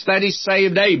basis that he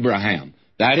saved Abraham.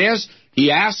 That is,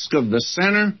 he asked of the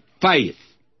sinner faith.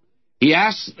 He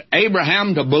asked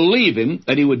Abraham to believe him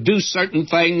that he would do certain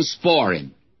things for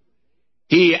him.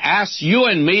 He asks you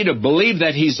and me to believe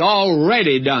that he's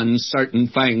already done certain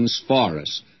things for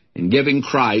us in giving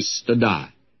Christ to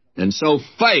die. And so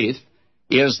faith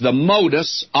is the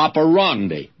modus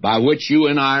operandi by which you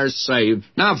and I are saved.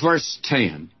 Now verse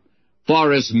 10.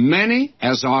 For as many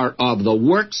as are of the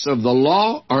works of the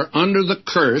law are under the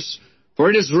curse, for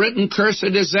it is written, Cursed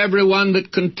is everyone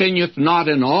that continueth not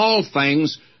in all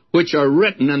things which are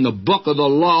written in the book of the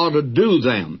law to do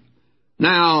them.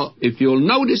 Now, if you'll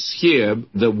notice here,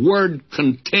 the word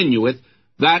continueth,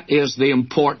 that is the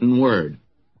important word.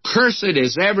 Cursed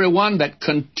is everyone that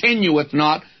continueth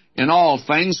not in all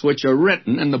things which are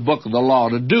written in the book of the law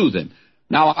to do them.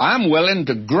 Now, I'm willing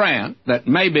to grant that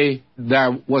maybe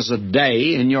there was a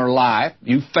day in your life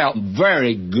you felt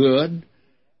very good,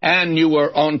 and you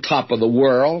were on top of the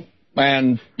world,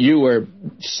 and you were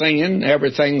singing,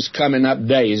 everything's coming up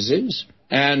daisies,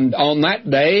 and on that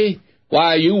day,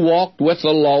 while you walked with the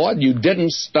Lord, you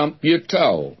didn't stump your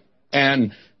toe.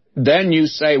 And then you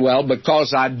say, well,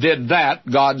 because I did that,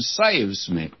 God saves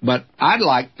me. But I'd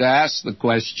like to ask the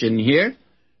question here,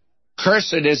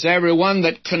 Cursed is everyone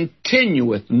that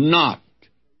continueth not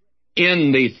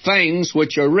in the things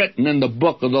which are written in the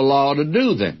book of the law to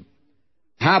do them.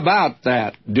 How about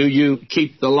that? Do you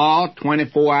keep the law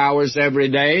 24 hours every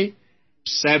day,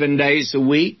 7 days a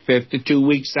week, 52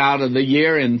 weeks out of the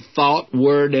year in thought,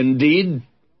 word, and deed?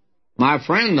 My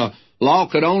friend, the law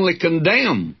could only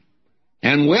condemn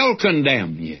and will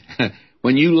condemn you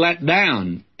when you let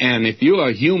down. And if you're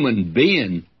a human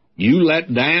being, you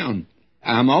let down.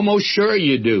 I'm almost sure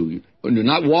you do. You're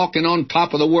not walking on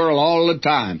top of the world all the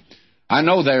time. I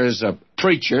know there's a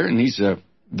preacher, and he's a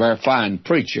very fine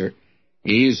preacher.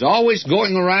 He's always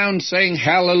going around saying,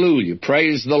 hallelujah,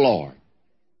 praise the Lord.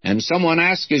 And someone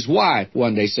asked his wife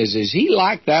one day, says, is he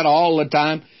like that all the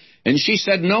time? And she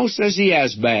said, no, says he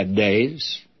has bad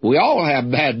days. We all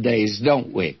have bad days,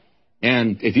 don't we?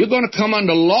 And if you're going to come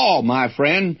under law, my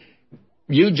friend,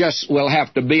 you just will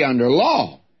have to be under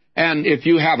law. And if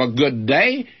you have a good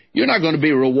day, you're not going to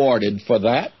be rewarded for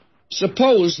that.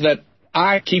 Suppose that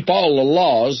I keep all the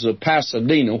laws of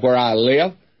Pasadena, where I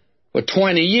live, for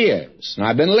 20 years. And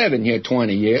I've been living here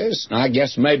 20 years. And I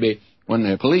guess maybe when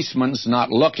the policeman's not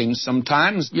looking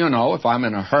sometimes, if I'm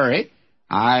in a hurry,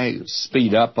 I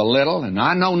speed up a little. And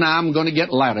I know now I'm going to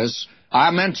get letters.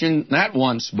 I mentioned that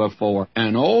once before.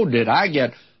 And, oh, did I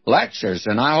get lectures.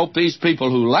 And I hope these people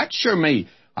who lecture me,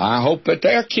 I hope that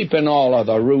they're keeping all of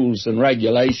the rules and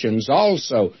regulations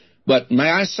also. But may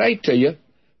I say to you,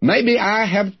 maybe I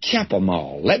have kept them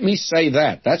all. Let me say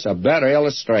that. That's a better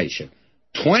illustration.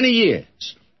 20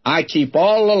 years, I keep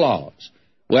all the laws.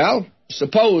 Well,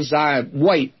 suppose I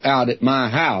wait out at my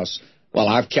house. Well,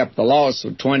 I've kept the laws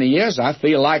for 20 years. I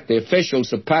feel like the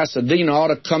officials of Pasadena ought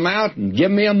to come out and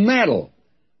give me a medal.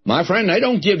 My friend, they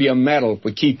don't give you a medal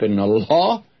for keeping the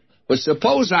law. But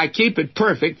suppose I keep it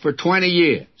perfect for 20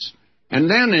 years. And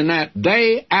then in that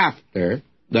day after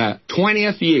the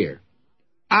 20th year,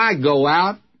 I go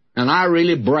out and I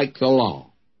really break the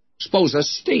law. Suppose I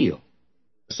steal.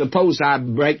 Suppose I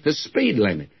break the speed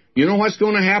limit. You know what's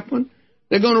going to happen?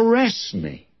 They're going to arrest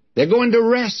me. They're going to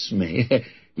arrest me.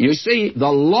 You see,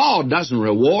 the law doesn't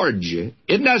reward you.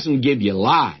 It doesn't give you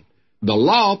life. The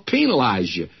law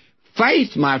penalizes you.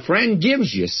 Faith, my friend,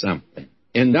 gives you something.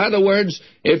 In other words,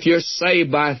 if you're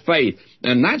saved by faith.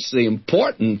 And that's the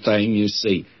important thing, you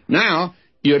see. Now,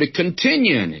 you're to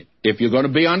continue in it if you're going to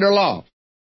be under law.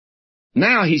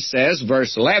 Now, he says,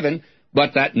 verse 11,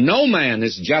 but that no man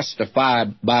is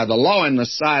justified by the law in the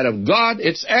sight of God,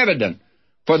 it's evident,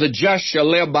 for the just shall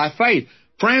live by faith.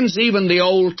 Friends, even the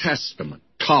Old Testament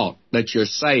taught that you're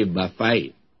saved by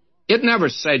faith. It never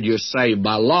said you're saved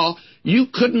by law. You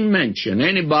couldn't mention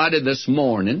anybody this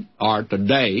morning or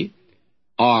today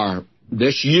or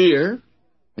this year.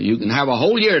 You can have a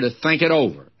whole year to think it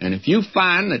over. And if you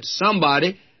find that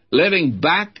somebody living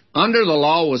back under the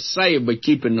law was saved by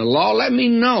keeping the law, let me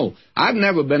know. I've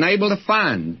never been able to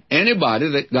find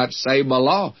anybody that got saved by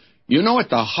law. You know, at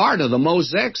the heart of the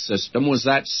Mosaic system was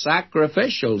that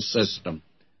sacrificial system.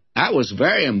 That was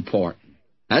very important.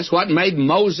 That's what made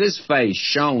Moses' face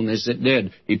shone as it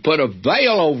did. He put a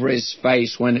veil over his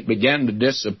face when it began to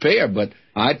disappear, but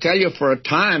I tell you, for a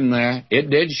time there, it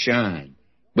did shine,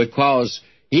 because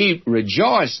he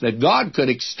rejoiced that God could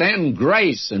extend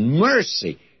grace and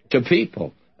mercy to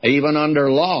people, even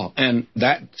under law. And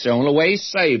that's the only way he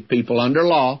saved people under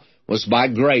law, was by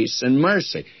grace and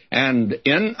mercy. And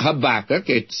in Habakkuk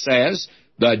it says,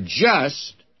 the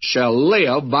just shall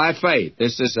live by faith.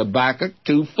 This is Habakkuk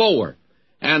 2:4.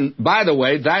 And by the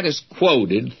way, that is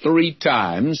quoted 3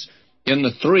 times in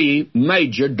the 3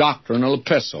 major doctrinal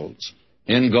epistles,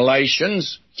 in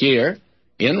Galatians, here,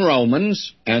 in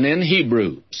Romans, and in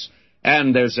Hebrews.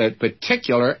 And there's a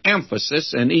particular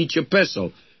emphasis in each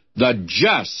epistle. The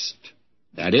just,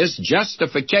 that is,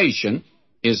 justification,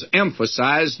 is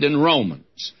emphasized in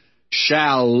Romans.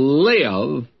 Shall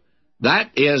live,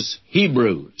 that is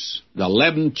Hebrews, the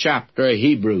 11th chapter of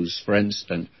Hebrews, for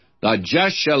instance. The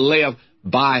just shall live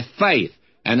by faith.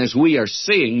 And as we are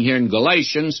seeing here in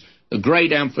Galatians, the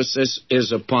great emphasis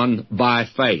is upon by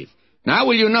faith. Now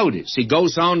will you notice, he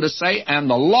goes on to say, and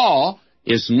the law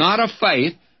is not of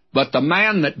faith, but the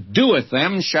man that doeth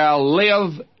them shall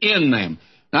live in them.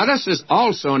 Now this is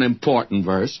also an important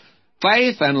verse.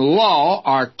 Faith and law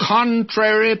are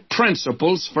contrary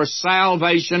principles for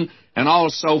salvation and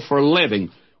also for living.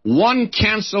 One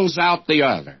cancels out the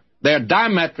other. They're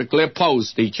diametrically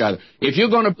opposed to each other. If you're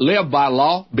going to live by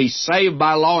law, be saved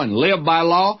by law, and live by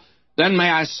law, then may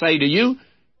I say to you,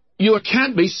 you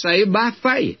can't be saved by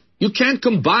faith. You can't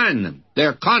combine them.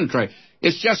 They're contrary.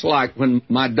 It's just like when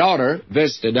my daughter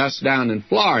visited us down in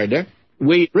Florida,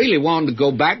 we really wanted to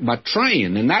go back by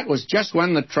train, and that was just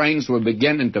when the trains were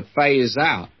beginning to phase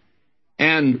out.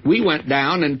 And we went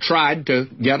down and tried to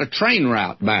get a train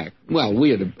route back. Well, we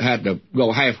had to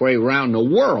go halfway around the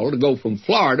world to go from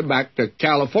Florida back to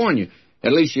California.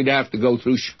 At least you'd have to go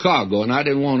through Chicago, and I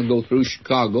didn't want to go through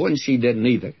Chicago, and she didn't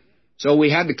either. So we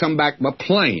had to come back by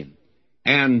plane.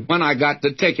 And when I got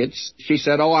the tickets, she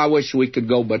said, oh, I wish we could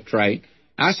go by train.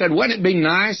 I said, wouldn't it be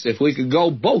nice if we could go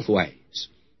both ways?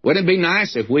 Wouldn't it be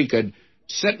nice if we could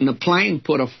sit in the plane,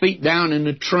 put our feet down in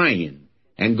the train,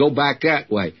 and go back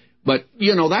that way? But,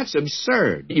 you know, that's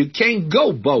absurd. You can't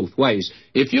go both ways.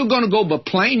 If you're going to go by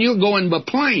plane, you're going by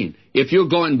plane. If you're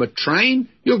going by train,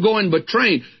 you're going by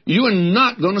train. You are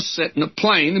not going to sit in a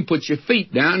plane and put your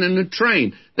feet down in the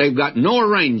train. They've got no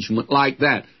arrangement like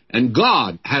that. And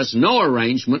God has no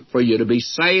arrangement for you to be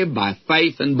saved by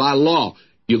faith and by law.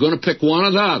 You're going to pick one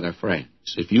or the other, friends.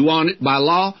 If you want it by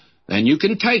law, then you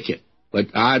can take it. But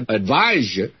I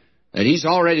advise you that He's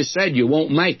already said you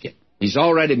won't make it. He's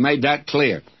already made that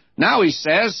clear. Now he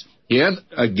says, here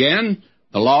again,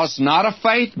 the law is not of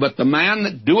faith, but the man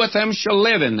that doeth them shall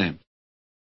live in them.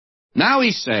 Now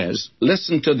he says,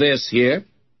 listen to this here,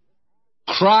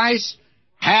 Christ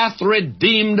hath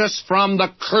redeemed us from the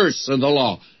curse of the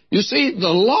law. You see, the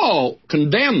law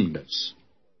condemned us.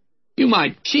 You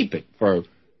might keep it for,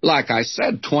 like I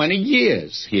said, 20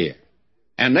 years here.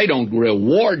 And they don't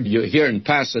reward you here in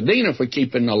Pasadena for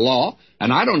keeping the law,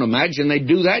 and I don't imagine they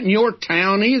do that in your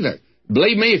town either.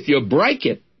 Believe me, if you break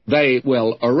it, they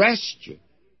will arrest you.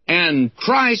 And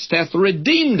Christ hath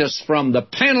redeemed us from the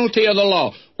penalty of the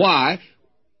law. Why?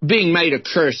 Being made a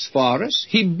curse for us,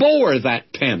 He bore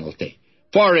that penalty.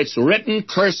 For it's written,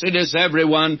 cursed is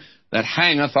everyone that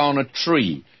hangeth on a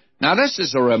tree. Now, this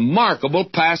is a remarkable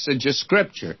passage of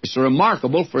Scripture. It's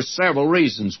remarkable for several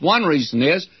reasons. One reason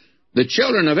is the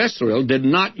children of Israel did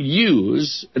not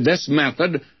use this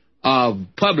method of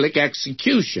public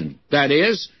execution, that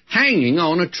is, hanging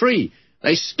on a tree.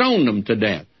 They stoned them to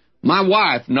death. My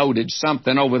wife noted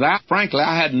something over that. Frankly,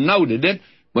 I hadn't noted it,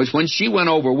 but when she went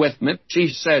over with me, she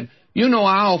said, you know,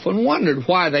 I often wondered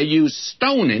why they used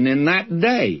stoning in that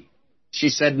day. She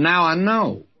said, now I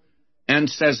know. And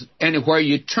says, anywhere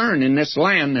you turn in this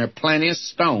land, there are plenty of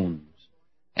stones.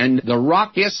 And the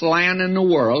rockiest land in the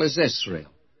world is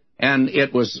Israel. And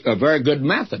it was a very good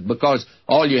method, because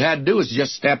all you had to do was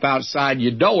just step outside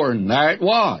your door, and there it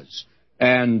was.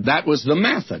 And that was the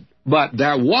method. But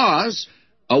there was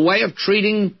a way of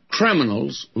treating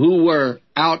criminals who were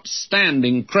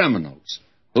outstanding criminals,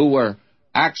 who were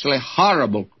actually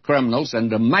horrible criminals,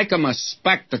 and to make them a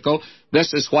spectacle,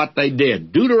 this is what they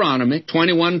did. Deuteronomy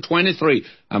 21:23.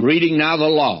 I'm reading now the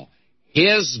law.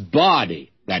 His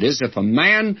body, that is, if a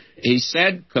man, he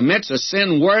said, commits a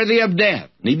sin worthy of death,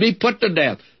 and he be put to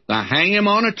death, thou hang him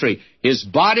on a tree. His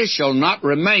body shall not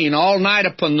remain all night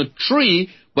upon the tree,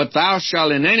 but thou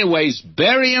shalt in any ways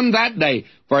bury him that day.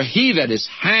 For he that is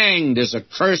hanged is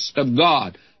accursed of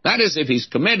God. That is, if he's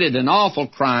committed an awful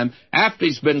crime, after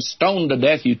he's been stoned to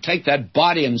death, you take that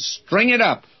body and string it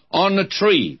up on the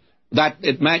tree, that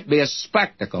it might be a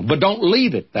spectacle. But don't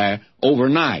leave it there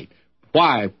overnight.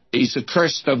 Why? He's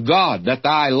accursed of God, that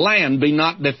thy land be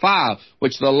not defiled,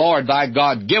 which the Lord thy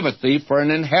God giveth thee for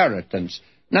an inheritance.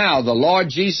 Now, the Lord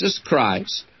Jesus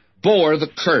Christ bore the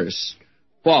curse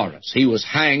for us. He was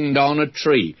hanged on a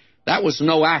tree. That was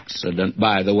no accident,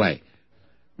 by the way.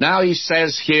 Now he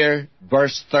says here,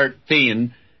 verse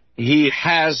 13, he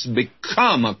has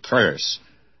become a curse.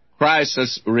 Christ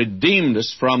has redeemed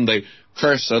us from the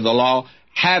curse of the law,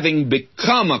 having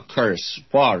become a curse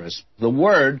for us. The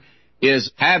word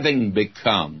is having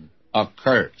become a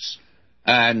curse.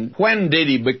 And when did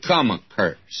he become a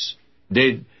curse?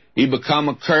 Did he become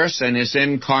a curse in his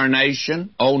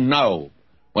incarnation? Oh, no.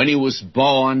 When he was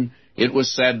born, it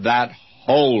was said, that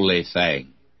holy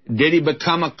thing. Did he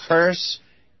become a curse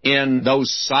in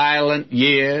those silent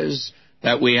years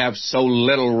that we have so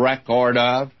little record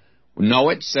of? No,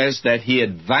 it says that he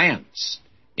advanced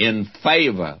in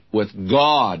favor with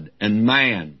God and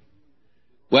man.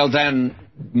 Well, then,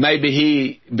 maybe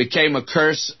he became a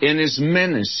curse in his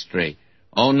ministry.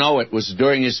 Oh, no, it was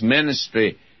during his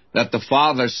ministry that the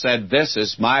Father said, this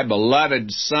is my beloved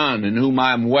Son, in whom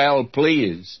I am well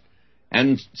pleased.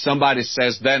 And somebody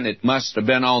says, then it must have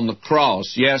been on the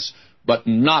cross. Yes, but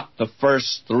not the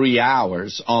first 3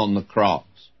 hours on the cross.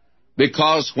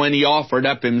 Because when he offered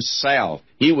up himself,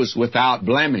 he was without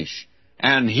blemish.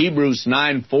 And Hebrews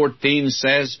 9:14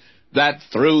 says that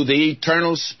through the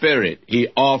eternal Spirit he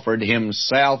offered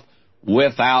himself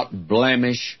without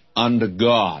blemish unto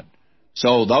God.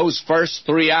 So those first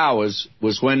 3 hours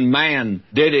was when man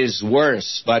did his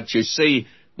worst. But you see,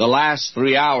 the last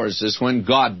 3 hours is when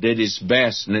God did his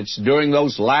best. And it's during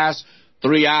those last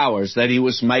 3 hours that he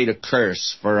was made a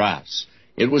curse for us.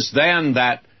 It was then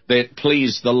that it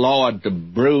pleased the Lord to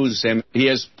bruise him. He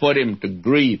has put him to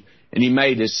grief, and he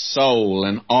made his soul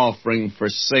an offering for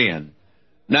sin.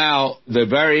 Now, the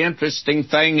very interesting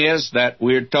thing is that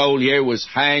we're told here was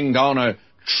hanged on a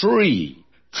tree.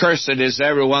 Cursed is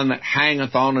everyone that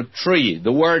hangeth on a tree.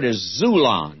 The word is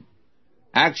zulon.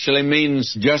 Actually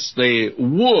means just the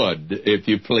wood, if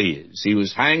you please. He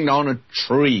was hanged on a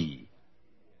tree.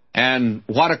 And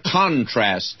what a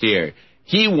contrast here.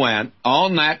 He went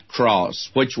on that cross,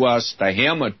 which was to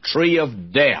him a tree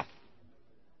of death,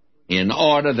 in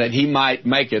order that he might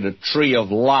make it a tree of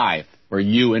life for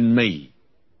you and me.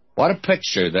 What a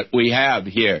picture that we have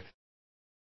here.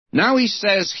 Now he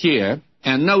says here,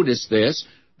 and notice this,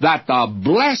 that the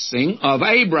blessing of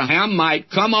Abraham might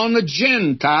come on the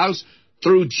Gentiles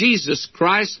through Jesus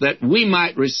Christ, that we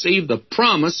might receive the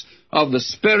promise of the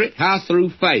Spirit, how through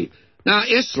faith. Now,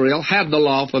 Israel had the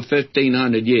law for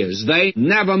 1,500 years. They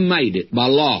never made it by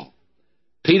law.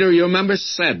 Peter, you remember,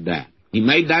 said that. He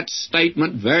made that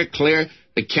statement very clear,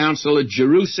 the Council of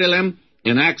Jerusalem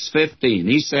in Acts 15.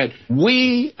 He said,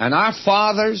 we and our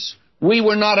fathers, we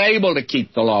were not able to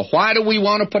keep the law. Why do we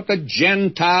want to put the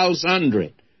Gentiles under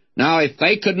it? Now, if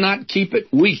they could not keep it,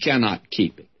 we cannot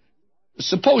keep it.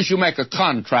 Suppose you make a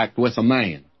contract with a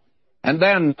man, and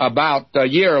then about a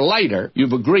year later,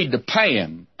 you've agreed to pay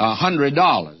him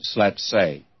 $100, let's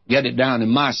say. Get it down in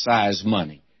my size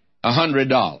money,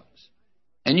 $100.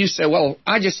 And you say, well,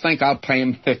 I just think I'll pay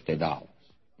him $50.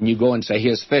 And you go and say,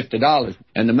 here's $50.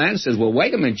 And the man says, well,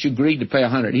 wait a minute, you agreed to pay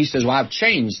 $100. He says, well, I've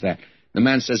changed that. The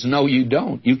man says, no, you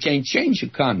don't. You can't change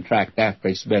your contract after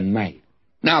it's been made.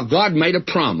 Now, God made a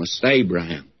promise to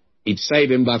Abraham. He'd save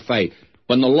him by faith.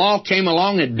 When the law came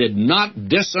along, it did not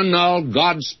disannul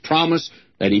God's promise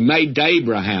that he made to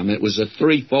Abraham. It was a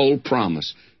threefold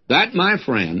promise. That, my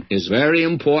friend, is very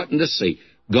important to see.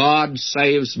 God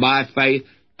saves by faith,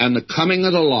 and the coming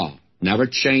of the law never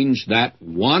changed that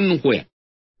one whit.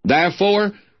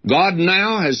 Therefore, God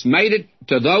now has made it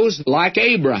to those like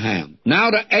Abraham. Now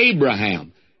to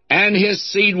Abraham and his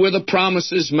seed were the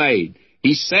promises made.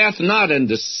 He saith not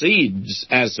unto seeds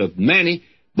as of many,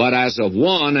 but as of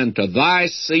one, and to thy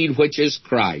seed, which is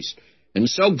Christ. And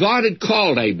so God had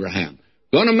called Abraham,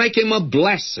 going to make him a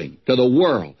blessing to the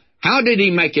world. How did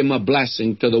he make him a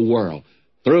blessing to the world?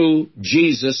 Through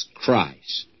Jesus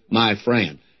Christ, my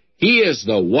friend. He is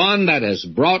the one that has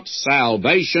brought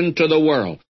salvation to the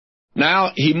world.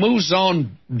 Now, he moves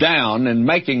on down in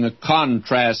making a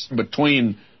contrast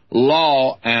between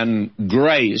law and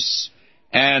grace,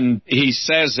 and he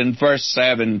says in verse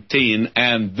 17,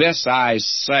 "And this I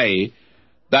say,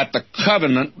 that the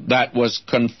covenant that was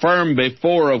confirmed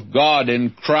before of God in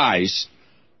Christ,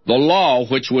 the law,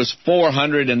 which was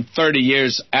 430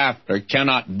 years after,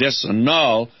 cannot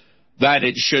disannul, that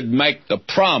it should make the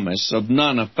promise of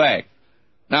none effect."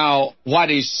 Now, what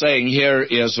he's saying here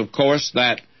is, of course,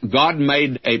 that God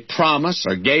made a promise,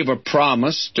 or gave a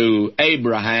promise to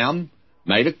Abraham,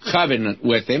 made a covenant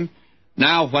with him.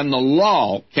 Now, when the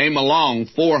law came along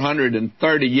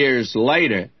 430 years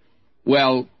later,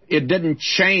 well, it didn't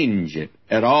change it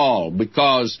at all,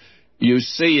 because you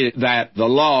see that the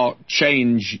law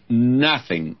changed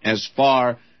nothing as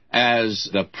far as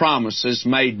the promises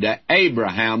made to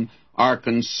Abraham are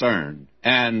concerned.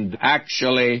 And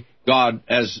actually, God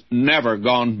has never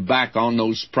gone back on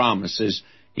those promises.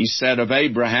 He said of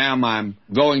Abraham, "I'm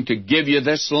going to give you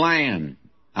this land.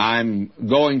 I'm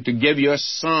going to give you a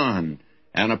son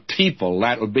and a people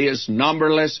that will be as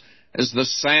numberless as the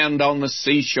sand on the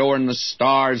seashore and the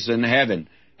stars in heaven.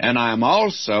 And I'm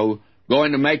also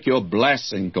going to make you a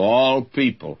blessing to all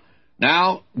people."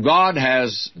 Now, God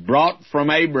has brought from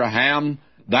Abraham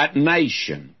that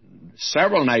nation.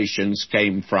 Several nations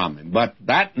came from him, but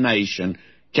that nation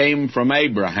came from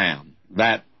Abraham,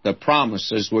 that the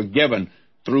promises were given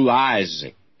through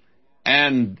Isaac,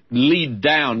 and lead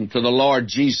down to the Lord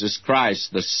Jesus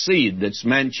Christ, the seed that's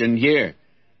mentioned here.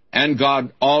 And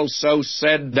God also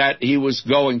said that he was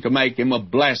going to make him a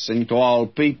blessing to all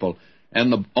people.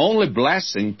 And the only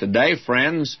blessing today,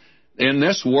 friends, in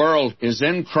this world is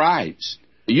in Christ.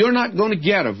 You're not going to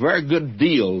get a very good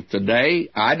deal today.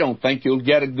 I don't think you'll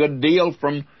get a good deal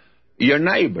from your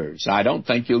neighbors. I don't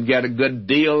think you'll get a good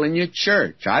deal in your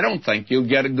church. I don't think you'll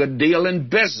get a good deal in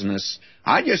business.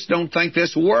 I just don't think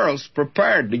this world's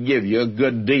prepared to give you a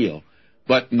good deal.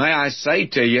 But may I say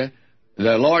to you,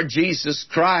 the Lord Jesus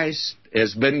Christ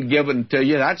has been given to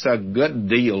you. That's a good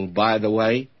deal, by the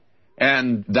way.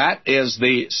 And that is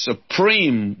the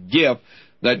supreme gift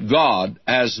that God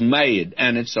has made.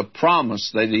 And it's a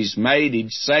promise that he's made.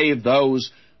 He'd save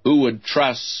those who would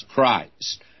trust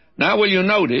Christ. Now, will you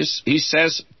notice, he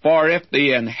says, "For if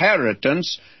the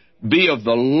inheritance be of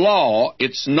the law,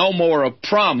 it's no more a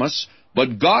promise,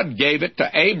 but God gave it to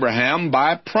Abraham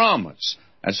by promise."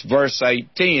 That's verse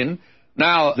 18.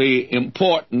 Now, the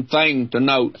important thing to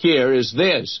note here is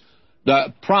this.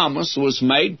 The promise was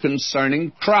made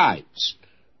concerning Christ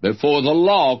before the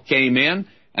law came in,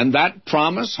 and that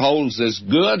promise holds as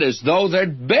good as though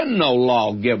there'd been no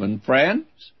law given, friends.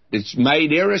 It's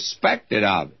made irrespective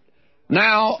of it.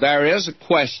 Now, there is a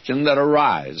question that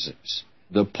arises.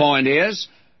 The point is,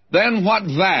 then what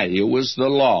value was the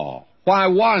law? Why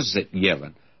was it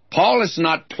given? Paul is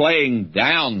not playing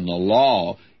down the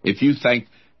law, if you think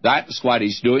that's what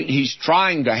he's doing. He's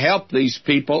trying to help these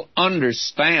people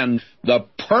understand the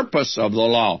purpose of the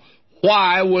law.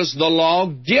 Why was the law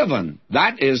given?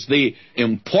 That is the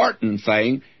important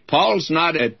thing. Paul's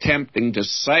not attempting to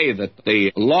say that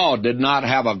the law did not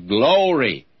have a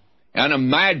glory and a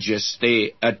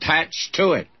majesty attached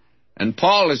to it. And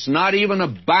Paul is not even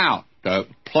about to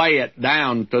play it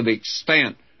down to the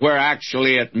extent where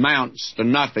actually it amounts to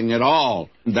nothing at all.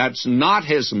 That's not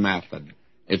his method.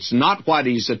 It's not what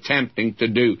he's attempting to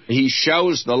do. He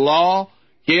shows the law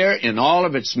here in all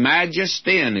of its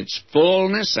majesty and its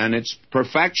fullness and its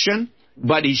perfection,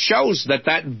 but he shows that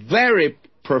that very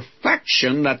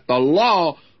perfection that the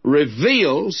law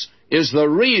reveals is the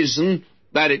reason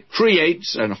that it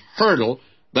creates a hurdle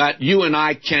that you and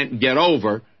I can't get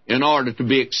over in order to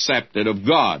be accepted of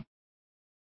God.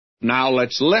 Now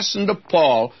let's listen to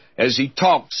Paul as he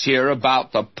talks here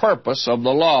about the purpose of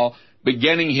the law,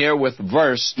 beginning here with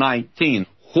verse 19.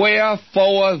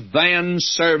 "Wherefore then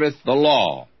serveth the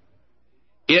law?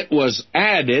 It was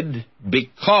added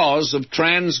because of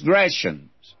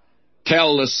transgressions,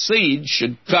 till the seed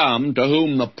should come to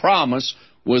whom the promise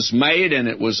was made, and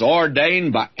it was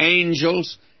ordained by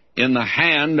angels in the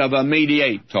hand of a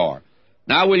mediator."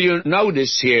 Now, will you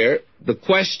notice here, the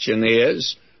question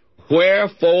is,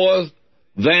 wherefore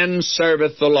then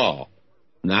serveth the law?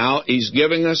 Now, he's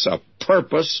giving us a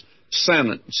purpose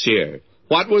sentence here.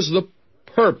 What was the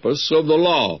purpose of the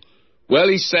law? Well,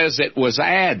 he says it was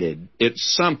added. It's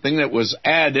something that was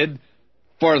added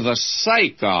for the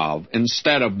sake of,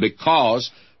 instead of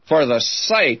because, for the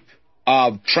sake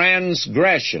of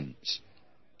transgressions,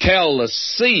 till the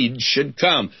seed should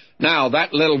come. Now,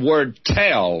 that little word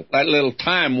till, that little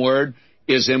time word,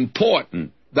 is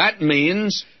important. That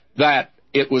means that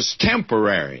it was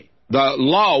temporary. The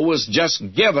law was just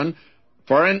given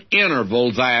for an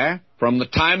interval there, from the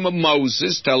time of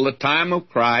Moses till the time of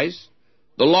Christ.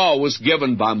 The law was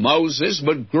given by Moses,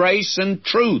 but grace and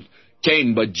truth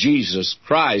came by Jesus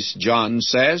Christ, John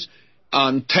says,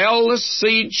 until the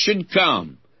seed should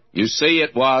come. You see,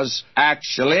 it was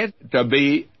actually to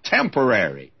be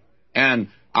temporary. And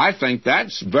I think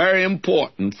that's very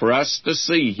important for us to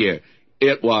see here.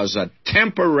 It was a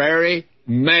temporary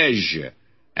measure,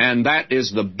 and that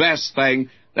is the best thing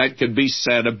that could be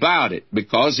said about it,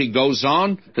 because he goes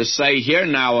on to say here,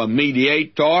 now a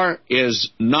mediator is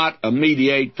not a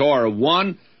mediator of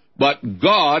one, but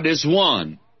God is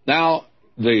one. Now,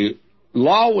 the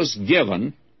law was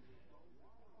given,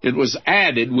 it was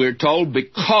added, we're told,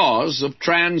 because of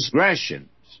transgressions,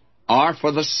 or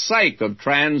for the sake of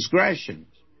transgressions.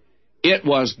 It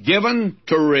was given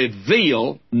to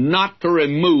reveal, not to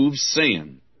remove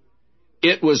sin.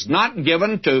 It was not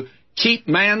given to keep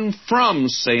man from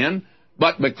sin,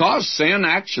 but because sin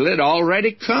actually had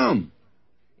already come.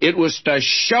 It was to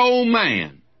show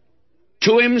man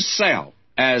to himself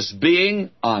as being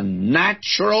a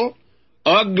natural,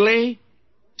 ugly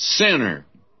sinner,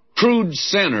 crude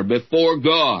sinner before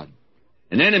God.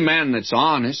 And any man that's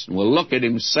honest and will look at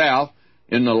himself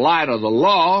in the light of the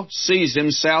law sees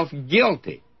himself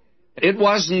guilty. It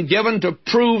wasn't given to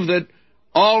prove that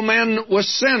all men were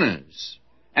sinners.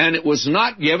 And it was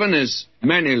not given, as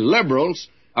many liberals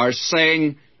are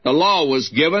saying, the law was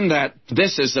given that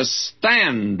this is a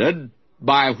standard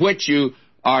by which you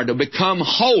are to become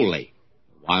holy.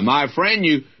 Why, my friend,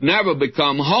 you never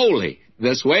become holy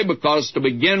this way, because to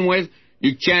begin with,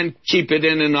 you can't keep it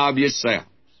in and of yourselves.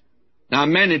 Now,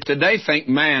 many today think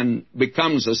man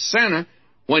becomes a sinner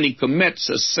when he commits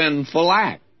a sinful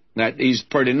act, that he's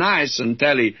pretty nice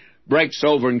until he breaks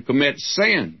over and commits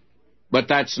sin. But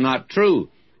that's not true.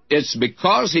 It's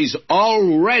because he's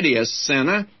already a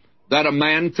sinner that a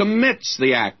man commits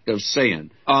the act of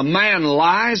sin. A man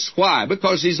lies, why?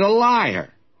 Because he's a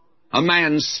liar. A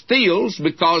man steals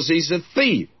because he's a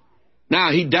thief.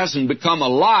 Now, he doesn't become a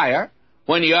liar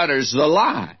when he utters the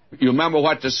lie. You remember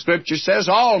what the Scripture says?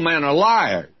 All men are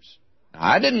liars.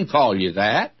 I didn't call you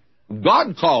that.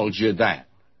 God called you that.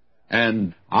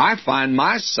 And I find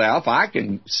myself, I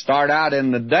can start out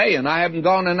in the day and I haven't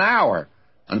gone an hour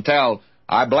until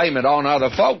I blame it on other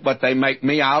folk, but they make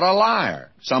me out a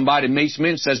liar. Somebody meets me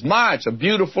and says, "My, it's a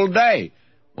beautiful day."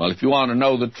 Well, if you want to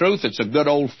know the truth, it's a good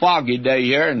old foggy day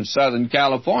here in Southern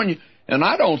California, and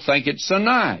I don't think it's so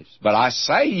nice. But I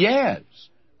say yes.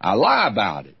 I lie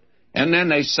about it. And then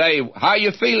they say, "How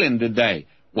you feeling today?"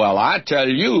 Well, I tell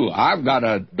you, I've got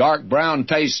a dark brown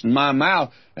taste in my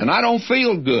mouth, and I don't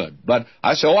feel good. But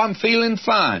I say, "Oh, I'm feeling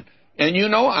fine." And you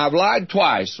know, I've lied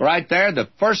twice. Right there, the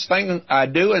first thing I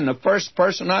do and the first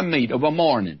person I meet of a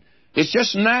morning. It's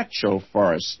just natural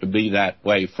for us to be that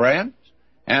way, friends.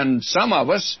 And some of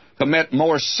us commit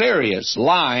more serious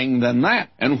lying than that.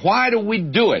 And why do we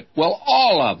do it? Well,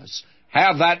 all of us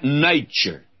have that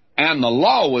nature. And the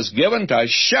law was given to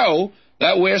show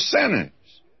that we're sinners.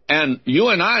 And you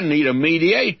and I need a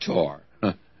mediator,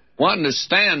 one to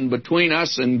stand between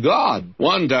us and God,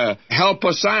 one to help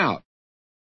us out.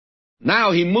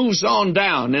 Now he moves on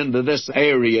down into this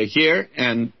area here,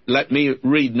 and let me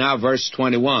read now verse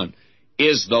 21.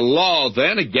 Is the law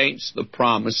then against the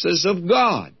promises of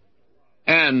God?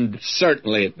 And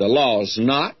certainly the law's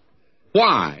not.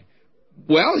 Why?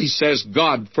 Well, he says,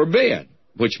 God forbid,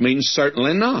 which means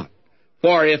certainly not.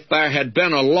 For if there had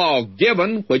been a law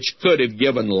given which could have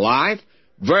given life,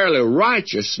 verily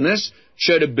righteousness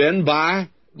should have been by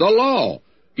the law.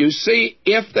 You see,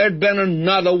 if there'd been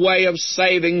another way of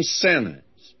saving sinners,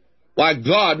 why,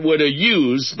 God would have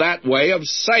used that way of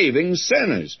saving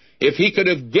sinners if he could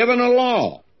have given a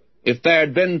law, if there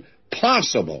had been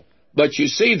possible. But you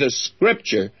see, the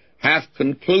Scripture hath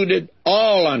concluded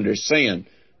all under sin,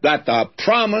 that the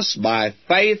promise by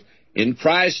faith in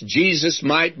Christ Jesus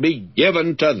might be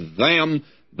given to them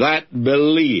that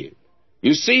believe.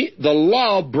 You see, the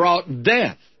law brought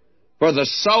death. For the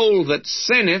soul that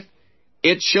sinneth,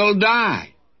 it shall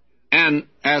die. And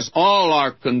as all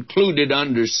are concluded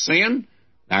under sin,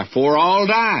 therefore all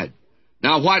died.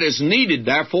 Now what is needed,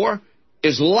 therefore,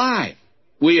 is life.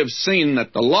 We have seen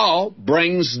that the law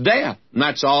brings death, and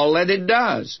that's all that it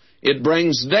does. It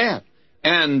brings death.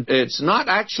 And it's not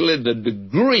actually the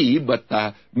degree, but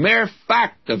the mere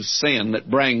fact of sin that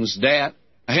brings death.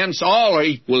 hence all are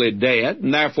equally dead,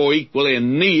 and therefore equally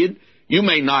in need. You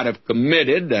may not have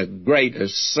committed a greater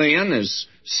sin as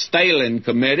Stalin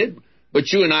committed,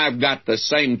 but you and I have got the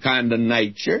same kind of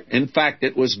nature. In fact,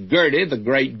 it was Goethe, the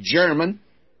great German,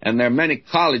 and there are many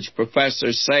college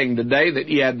professors saying today that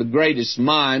he had the greatest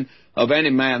mind of any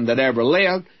man that ever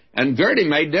lived. And Goethe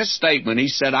made this statement. He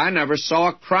said, I never saw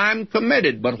a crime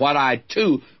committed, but what I,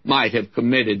 too, might have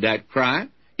committed that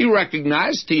crime. He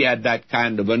recognized he had that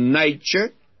kind of a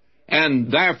nature,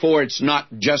 and therefore it's not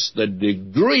just the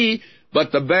degree,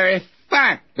 but the very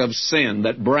fact of sin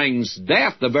that brings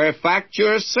death, the very fact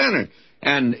you're a sinner.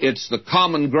 And it's the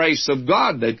common grace of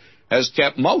God that has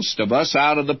kept most of us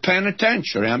out of the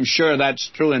penitentiary. I'm sure that's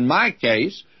true in my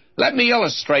case. Let me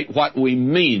illustrate what we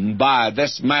mean by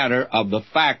this matter of the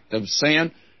fact of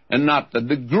sin and not the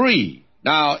degree.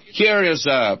 Now, here is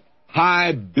a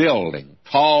high building,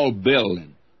 tall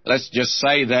building. Let's just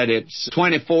say that it's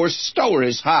 24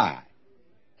 stories high.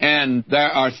 And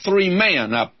there are 3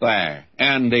 men up there.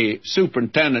 And the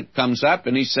superintendent comes up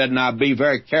and he said, now be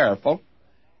very careful.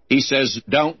 He says,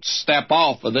 don't step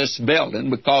off of this building,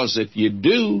 because if you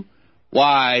do,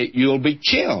 why, you'll be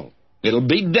killed. It'll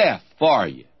be death for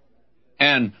you.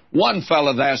 And one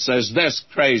fellow there says, this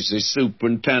crazy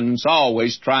superintendent's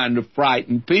always trying to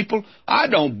frighten people. I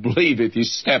don't believe if you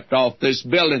stepped off this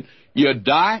building, you'd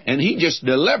die. And he just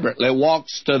deliberately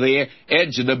walks to the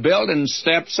edge of the building and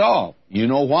steps off. You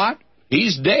know what?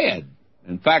 He's dead.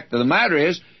 In fact, the matter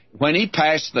is, when he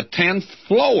passed the 10th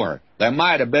floor, there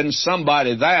might have been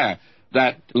somebody there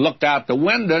that looked out the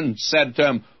window and said to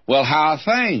him, well, how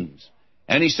are things?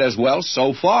 And he says, well,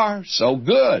 so far, so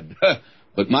good.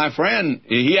 But my friend,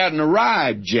 he hadn't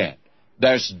arrived yet.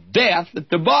 There's death at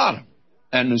the bottom.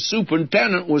 And the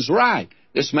superintendent was right.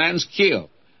 This man's killed.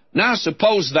 Now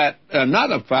suppose that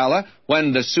another fella,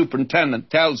 when the superintendent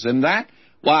tells him that,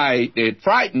 why, it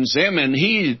frightens him, and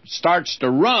he starts to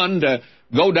run to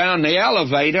go down the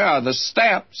elevator or the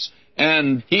steps,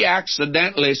 and he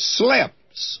accidentally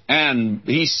slips, and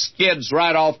he skids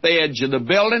right off the edge of the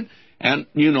building, and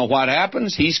you know what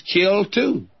happens? He's killed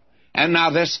too. And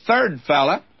now this third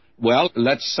fella, well,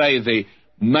 let's say the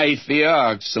mafia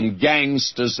or some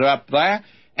gangsters are up there,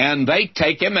 and they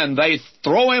take him and they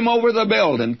throw him over the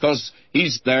building because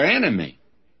he's their enemy.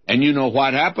 And you know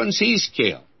what happens? He's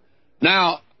killed.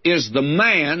 Now, is the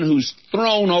man who's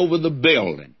thrown over the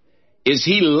building, is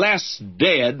he less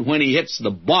dead when he hits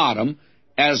the bottom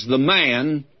as the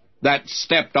man that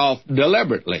stepped off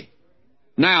deliberately?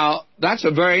 Now, that's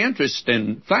a very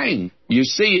interesting thing. You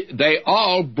see, they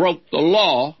all broke the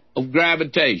law of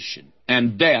gravitation,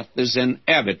 and death is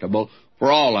inevitable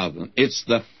for all of them. It's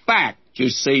the fact, you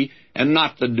see, and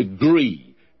not the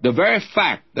degree. The very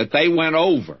fact that they went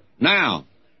over. Now,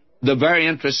 the very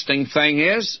interesting thing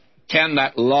is, can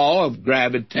that law of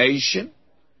gravitation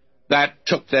that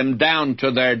took them down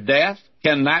to their death,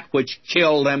 can that which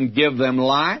killed them give them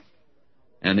life?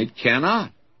 And it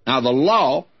cannot. Now, the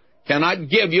law cannot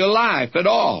give you life at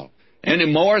all, any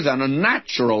more than a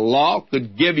natural law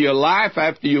could give you life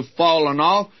after you've fallen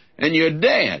off and you're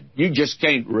dead. You just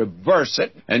can't reverse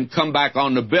it and come back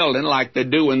on the building like they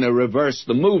do when they reverse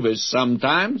the movies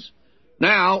sometimes.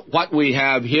 Now, what we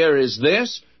have here is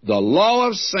this. The law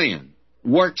of sin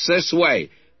works this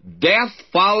way. Death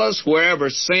follows wherever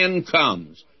sin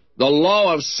comes. The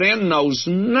law of sin knows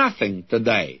nothing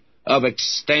today of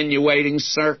extenuating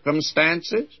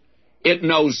circumstances. It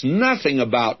knows nothing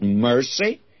about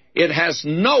mercy. It has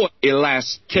no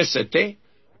elasticity,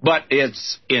 but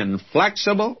it's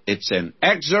inflexible, it's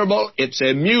inexorable, it's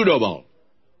immutable.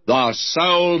 The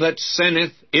soul that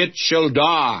sinneth, it shall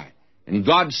die. And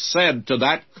God said to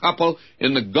that couple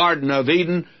in the Garden of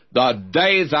Eden, the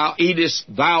day thou eatest,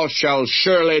 thou shalt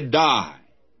surely die.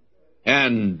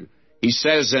 And he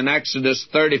says in Exodus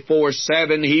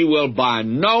 34:7, he will by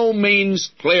no means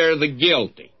clear the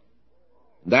guilty.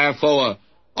 Therefore,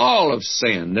 all have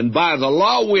sinned, and by the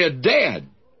law we are dead.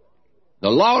 The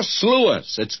law slew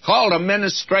us. It's called a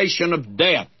ministration of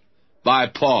death by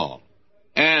Paul.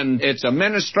 And it's a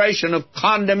ministration of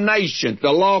condemnation.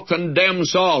 The law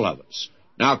condemns all of us.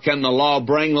 Now, can the law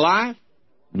bring life?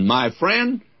 My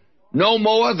friend, no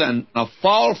more than a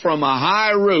fall from a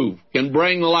high roof can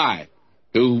bring life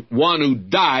to one who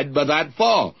died by that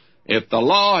fall. If the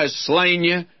law has slain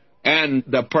you, and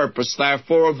the purpose,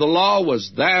 therefore, of the law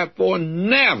was therefore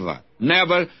never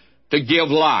to give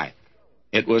life.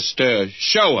 It was to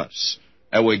show us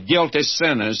that we're guilty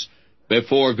sinners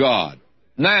before God.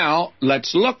 Now,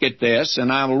 let's look at this,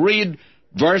 and I will read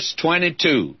verse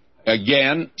 22.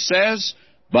 Again, it says,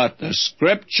 but the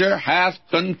Scripture hath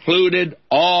concluded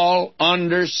all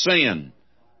under sin,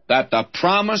 that the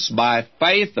promise by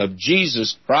faith of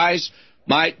Jesus Christ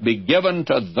might be given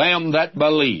to them that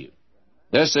believe.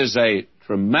 This is a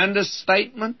tremendous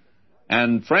statement,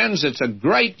 and friends, it's a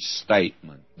great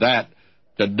statement that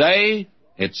today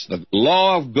it's the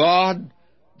law of God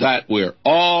that we're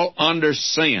all under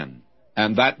sin,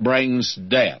 and that brings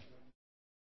death.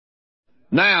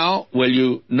 Now, will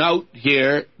you note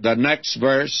here the next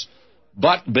verse?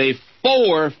 But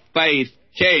before faith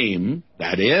came,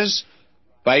 that is,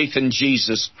 faith in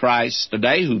Jesus Christ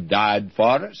today, who died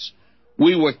for us,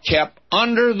 we were kept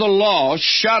under the law,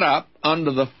 shut up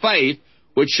under the faith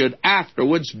which should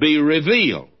afterwards be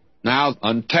revealed. Now,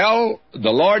 until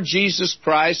the Lord Jesus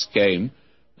Christ came,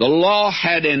 the law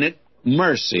had in it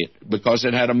mercy, because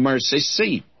it had a mercy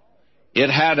seat. It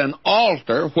had an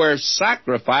altar where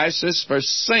sacrifices for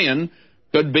sin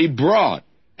could be brought,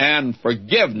 and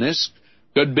forgiveness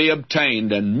could be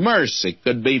obtained, and mercy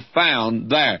could be found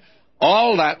there.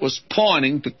 All that was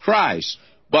pointing to Christ.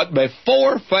 But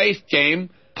before faith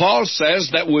came, Paul says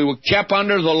that we were kept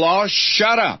under the law,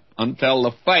 shut up, until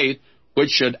the faith which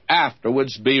should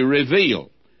afterwards be revealed.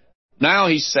 Now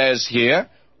he says here,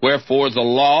 wherefore the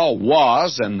law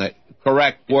was, and the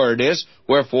correct word is,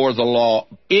 wherefore the law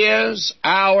is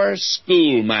our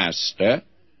schoolmaster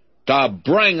to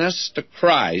bring us to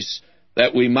Christ,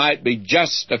 that we might be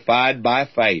justified by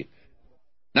faith.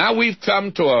 Now we've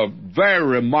come to a very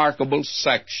remarkable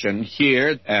section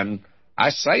here, and I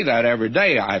say that every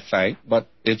day, I think, but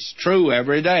it's true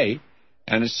every day,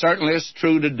 and it certainly is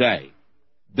true today.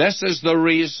 This is the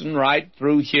reason right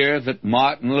through here that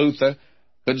Martin Luther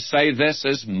could say, this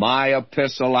is my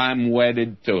epistle, I'm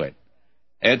wedded to it.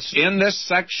 It's in this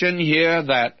section here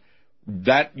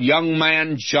that young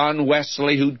man, John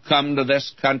Wesley, who'd come to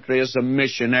this country as a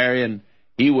missionary, and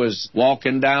he was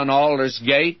walking down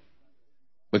Aldersgate,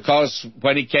 because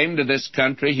when he came to this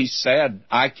country, he said,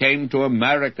 I came to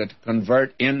America to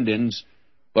convert Indians,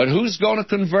 but who's going to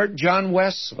convert John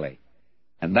Wesley?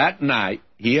 And that night,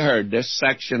 he heard this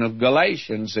section of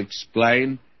Galatians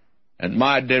explained, and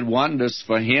my did wonders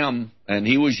for him, and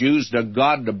he was used of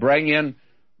God to bring in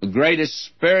the greatest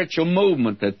spiritual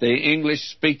movement that the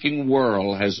English-speaking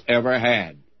world has ever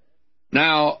had.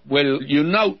 Now, will you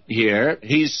note here,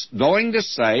 he's going to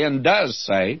say, and does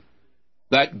say,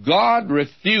 that God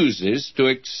refuses to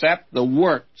accept the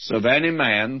works of any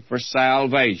man for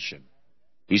salvation.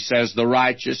 He says the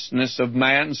righteousness of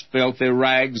man's filthy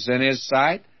rags in his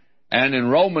sight, and in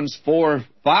Romans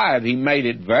 4:5 he made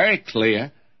it very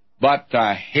clear, but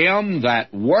to him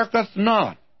that worketh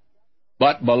not,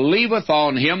 but believeth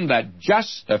on him that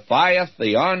justifieth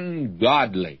the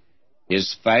ungodly,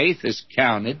 his faith is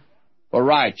counted for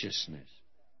righteousness.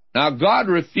 Now, God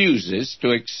refuses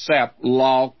to accept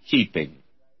law-keeping.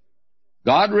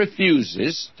 God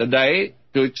refuses today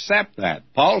to accept that.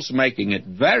 Paul's making it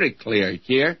very clear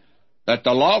here that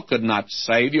the law could not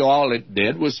save you. All it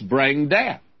did was bring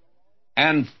death.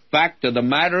 And fact of the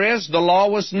matter is, the law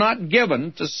was not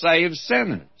given to save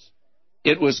sinners.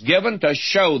 It was given to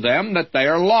show them that they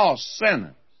are lost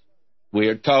sinners. We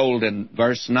are told in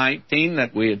verse 19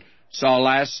 that we saw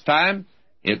last time,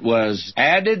 it was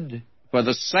added for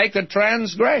the sake of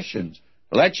transgressions,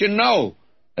 to let you know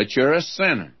that you're a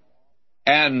sinner.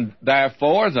 And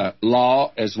therefore, the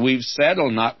law, as we've said,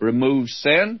 will not remove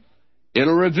sin.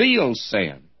 It'll reveal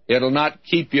sin. It'll not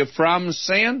keep you from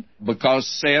sin, because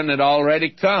sin had already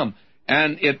come.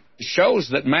 And it shows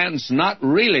that man's not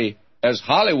really, as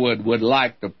Hollywood would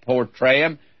like to portray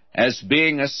him, as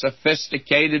being a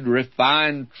sophisticated,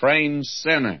 refined, trained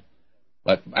sinner.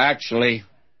 But actually,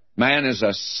 man is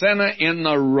a sinner in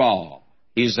the raw.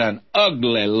 He's an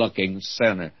ugly-looking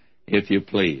sinner, if you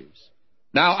please.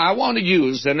 Now, I want to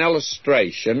use an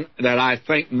illustration that I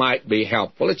think might be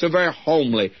helpful. It's a very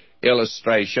homely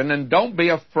illustration, and don't be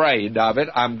afraid of it.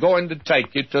 I'm going to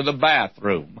take you to the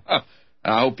bathroom.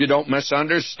 I hope you don't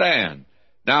misunderstand.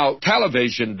 Now,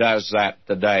 television does that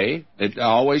today. It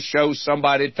always shows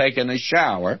somebody taking a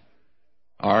shower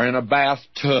or in a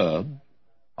bathtub.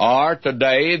 Or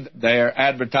today, they're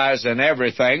advertising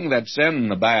everything that's in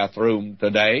the bathroom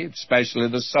today, especially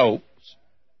the soaps.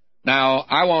 Now,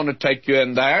 I want to take you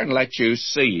in there and let you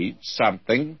see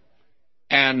something,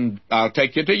 and I'll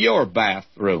take you to your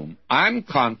bathroom. I'm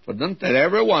confident that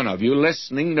every one of you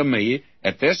listening to me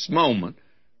at this moment,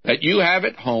 that you have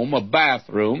at home a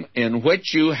bathroom in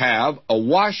which you have a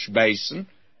wash basin,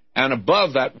 and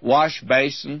above that wash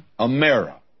basin, a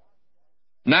mirror.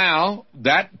 Now,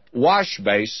 that wash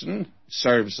basin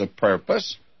serves a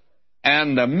purpose,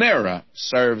 and the mirror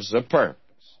serves a purpose.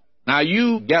 Now,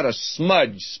 you get a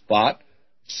smudge spot,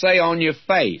 say, on your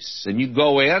face, and you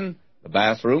go in the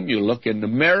bathroom, you look in the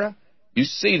mirror, you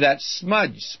see that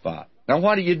smudge spot. Now,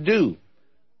 what do?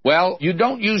 Well, you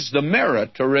don't use the mirror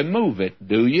to remove it,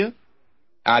 do you?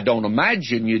 I don't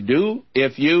imagine you do.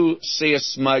 If you see a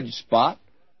smudge spot,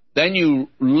 then you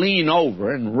lean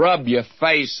over and rub your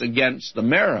face against the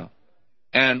mirror,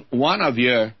 and one of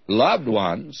your loved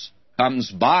ones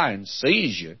comes by and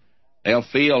sees you. They'll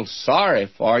feel sorry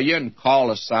for you and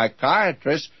call a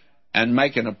psychiatrist and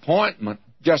make an appointment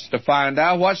just to find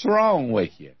out what's wrong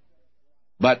with you.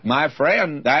 But, my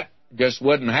friend, that just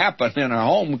wouldn't happen in our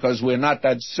home because we're not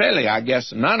that silly. I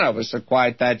guess none of us are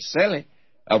quite that silly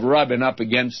of rubbing up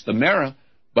against the mirror.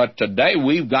 But today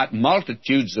we've got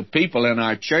multitudes of people in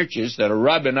our churches that are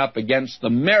rubbing up against the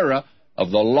mirror of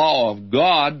the law of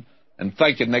God and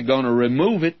thinking they're going to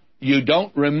remove it. You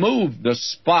don't remove the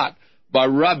spot by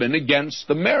rubbing against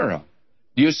the mirror.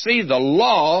 You see, the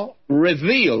law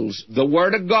reveals the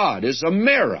Word of God is a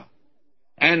mirror,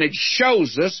 and it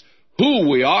shows us who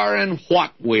we are and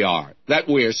what we are, that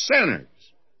we are sinners,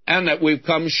 and that we've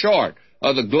come short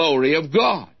of the glory of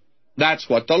God. That's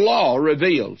what the law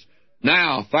reveals.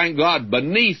 Now, thank God,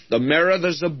 beneath the mirror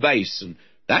there's a basin.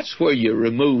 That's where you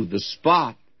remove the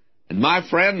spot. And, my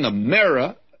friend, the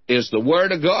mirror is the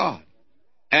Word of God.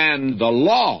 And the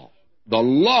law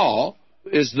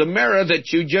is the mirror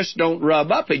that you just don't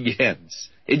rub up against.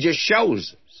 It just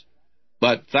shows us.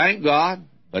 But thank God,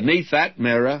 beneath that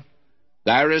mirror,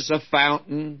 there is a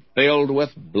fountain filled with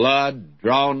blood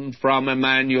drawn from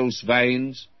Emmanuel's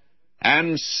veins,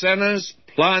 and sinners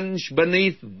plunge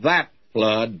beneath that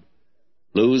flood,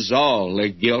 lose all their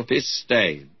guilty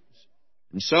stains.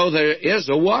 And so there is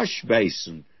a wash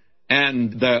basin,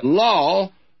 and the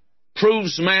law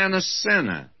proves man a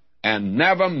sinner and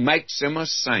never makes him a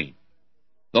saint.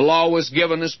 The law was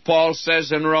given, as Paul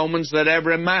says in Romans, that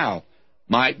every mouth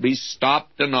might be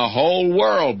stopped and the whole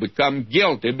world become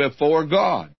guilty before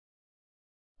God.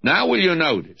 Now will you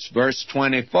notice verse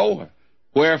 24,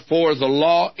 wherefore the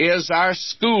law is our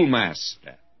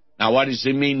schoolmaster. Now what does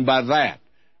he mean by that?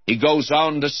 He goes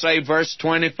on to say, verse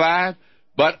 25,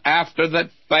 but after that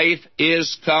faith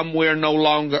is come, we're no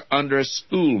longer under a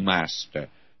schoolmaster.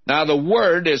 Now the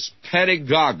word is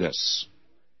pedagogus,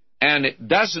 and it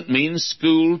doesn't mean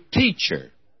school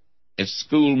teacher. It's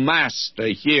schoolmaster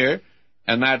here,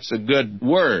 and that's a good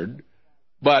word,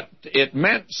 but it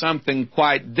meant something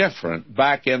quite different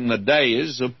back in the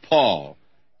days of Paul.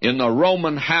 In the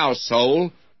Roman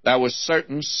household, there were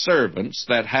certain servants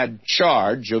that had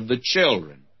charge of the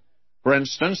children. For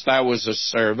instance, there was a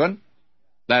servant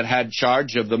that had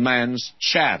charge of the man's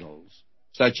chattels,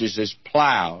 such as his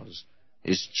plows,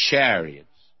 his chariots,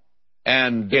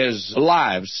 and his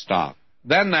livestock.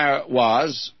 Then there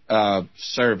was a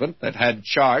servant that had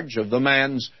charge of the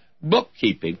man's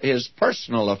bookkeeping, his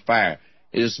personal affair,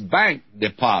 his bank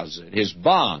deposit, his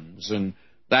bonds, and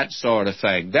that sort of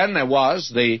thing. Then there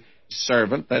was the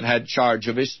servant that had charge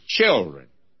of his children.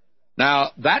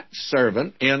 Now, that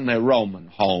servant in the Roman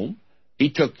home, he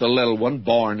took the little one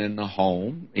born in the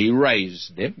home. He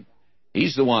raised him.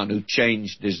 He's the one who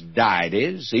changed his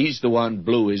diaties. He's the one who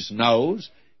blew his nose.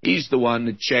 He's the one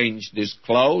that changed his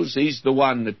clothes. He's the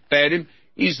one that fed him.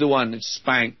 He's the one that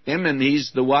spanked him, and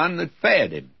he's the one that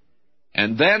fed him.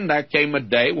 And then there came a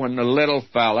day when the little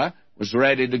fella was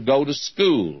ready to go to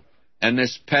school, and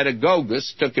this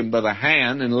pedagogus took him by the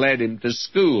hand and led him to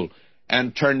school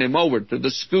and turned him over to the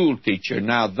school teacher.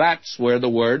 Now, that's where the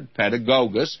word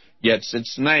pedagogus gets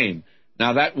its name.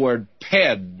 Now, that word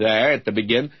ped there at the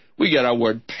beginning, we get our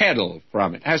word pedal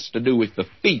from it. It has to do with the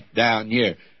feet down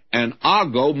here. And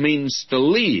ago means to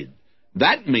lead.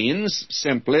 That means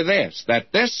simply this,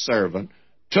 that this servant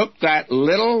took that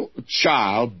little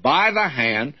child by the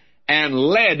hand and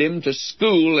led him to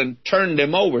school and turned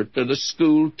him over to the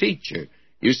school teacher.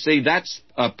 You see, that's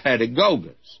a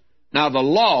pedagogus. Now, the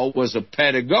law was a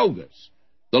pedagogus.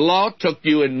 The law took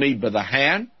you and me by the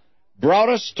hand, brought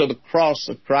us to the cross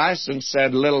of Christ, and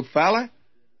said, little fella,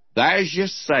 there's your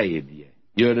Savior.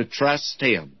 You're to trust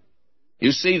Him.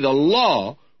 You see, the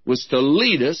law was to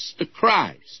lead us to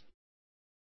Christ.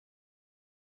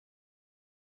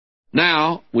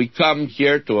 Now, we come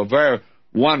here to a very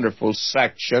wonderful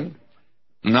section.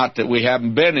 Not that we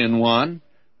haven't been in one,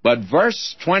 but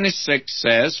verse 26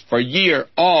 says, for ye are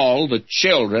all the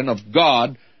children of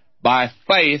God by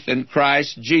faith in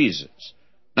Christ Jesus.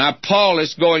 Now, Paul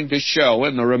is going to show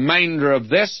in the remainder of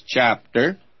this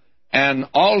chapter, and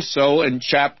also in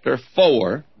chapter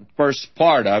 4, first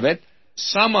part of it,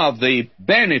 some of the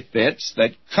benefits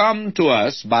that come to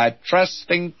us by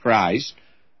trusting Christ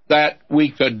that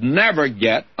we could never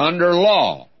get under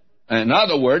law. In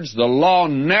other words, the law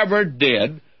never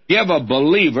did give a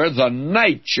believer the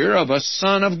nature of a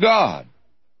son of God.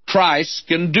 Christ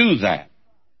can do that.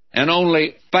 And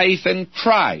only faith in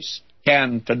Christ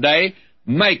can today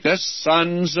make us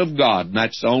sons of God. And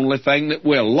that's the only thing that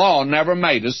will. Law never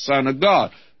made us son of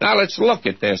God. Now let's look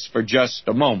at this for just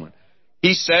a moment.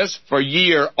 He says, for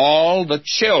ye are all the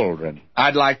children.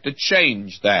 I'd like to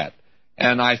change that.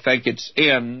 And I think it's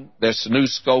in this New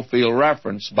Scofield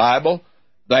Reference Bible.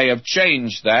 They have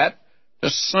changed that to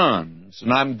sons.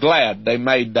 And I'm glad they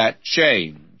made that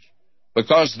change.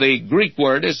 Because the Greek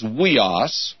word is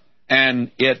huios,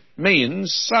 and it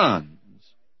means sons.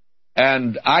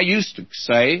 And I used to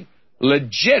say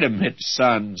legitimate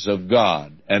sons of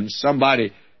God. And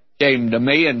somebody came to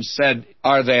me and said,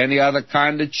 are there any other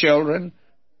kind of children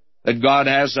that God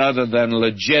has other than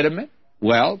legitimate?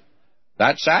 Well,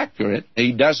 that's accurate.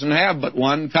 He doesn't have but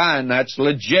one kind. That's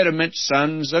legitimate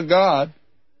sons of God.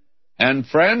 And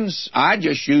friends, I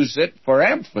just use it for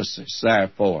emphasis,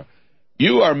 therefore.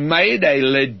 You are made a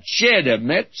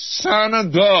legitimate son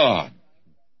of God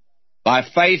by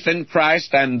faith in Christ,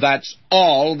 and that's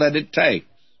all that it takes.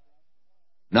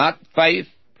 Not faith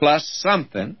plus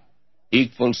something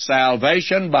equals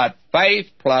salvation, but faith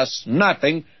plus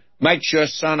nothing makes you a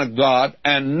son of God,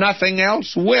 and nothing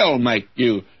else will make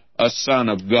you a son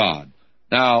of God.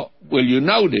 Now, will you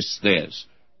notice this?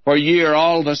 For ye are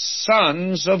all the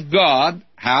sons of God.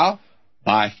 How?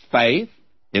 By faith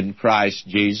in Christ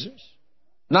Jesus.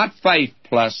 Not faith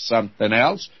plus something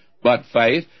else, but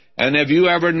faith. And have you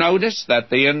ever noticed that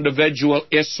the individual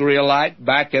Israelite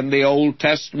back in the Old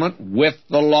Testament with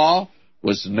the law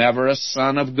was never a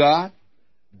son of God?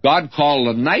 God called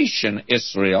the nation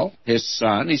Israel his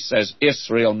son. He says,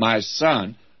 Israel, my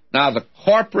son. Now, the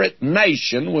corporate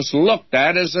nation was looked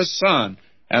at as a son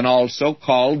and also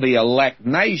called the elect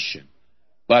nation.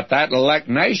 But that elect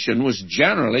nation was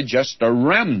generally just a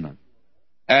remnant.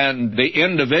 And the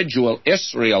individual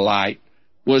Israelite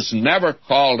was never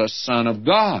called a son of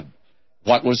God.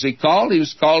 What was he called? He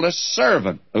was called a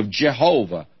servant of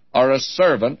Jehovah, or a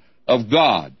servant of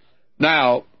God.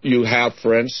 Now, you have,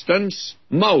 for instance,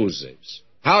 Moses.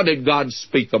 How did God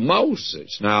speak of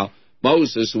Moses? Now,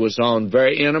 Moses was on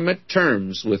very intimate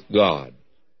terms with God.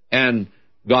 And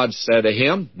God said to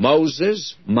him,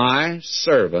 Moses, my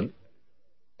servant,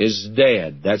 is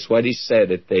dead. That's what he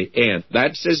said at the end.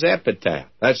 That's his epitaph.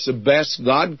 That's the best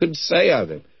God could say of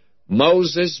him.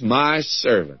 Moses, my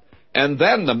servant. And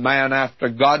then the man after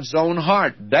God's own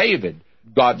heart, David.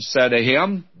 God said to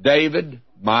him, David,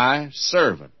 my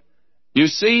servant. You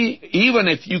see, even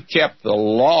if you kept the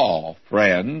law,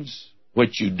 friends,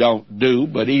 which you don't do,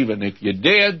 but even if you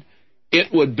did,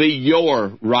 it would be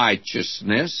your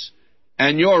righteousness,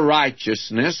 and your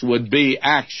righteousness would be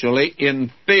actually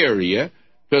inferior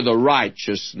to the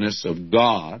righteousness of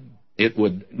God. It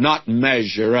would not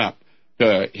measure up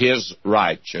to His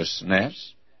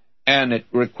righteousness, and it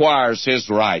requires His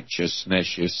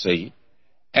righteousness, you see.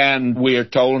 And we are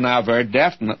told now very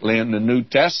definitely in the New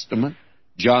Testament,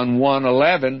 John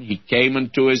 1:11, He came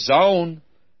unto His own,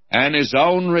 and His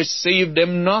own received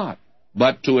Him not.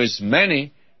 But to as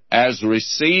many as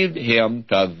received Him,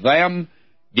 to them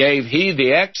gave He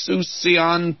the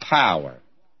exousion power,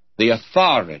 the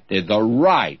authority, the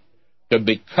right to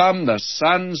become the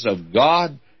sons of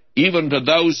God, even to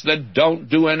those that don't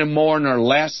do any more nor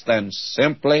less than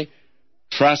simply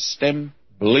trust Him,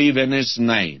 believe in His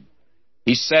name.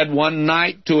 He said one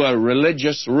night to a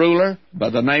religious ruler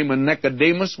by the name of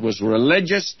Nicodemus, was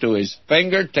religious to his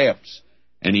fingertips,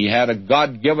 and he had a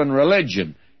God-given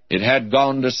religion. It had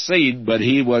gone to seed, but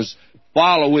he was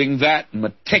following that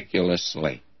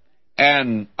meticulously.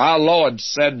 And our Lord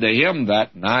said to him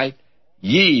that night,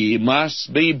 Ye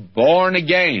must be born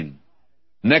again.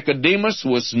 Nicodemus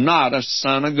was not a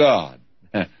son of God.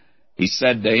 He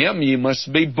said to him, Ye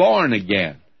must be born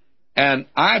again. And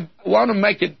I want to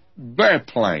make it very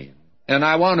plain, and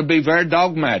I want to be very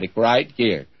dogmatic right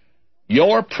here.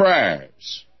 Your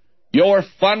prayers, your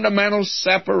fundamental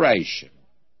separation,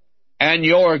 and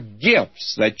your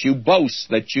gifts that you boast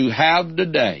that you have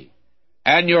today,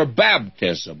 and your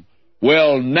baptism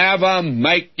will never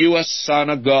make you a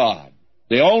son of God.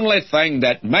 The only thing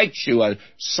that makes you a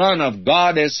son of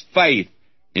God is faith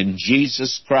in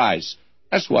Jesus Christ.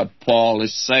 That's what Paul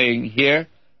is saying here.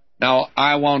 Now,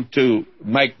 I want to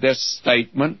make this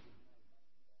statement.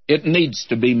 It needs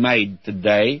to be made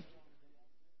today.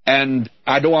 And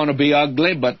I don't want to be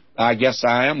ugly, but I guess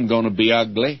I am going to be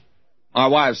ugly. My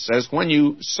wife says, when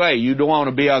you say you don't want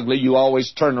to be ugly, you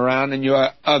always turn around and you're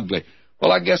ugly.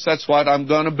 Well, I guess that's what I'm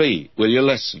going to be. Will you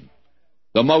listen?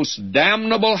 The most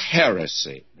damnable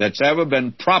heresy that's ever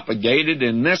been propagated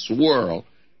in this world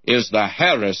is the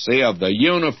heresy of the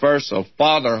universal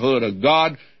fatherhood of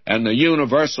God and the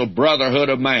universal brotherhood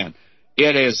of man.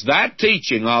 It is that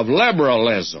teaching of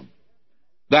liberalism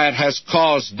that has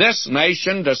caused this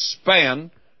nation to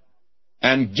spend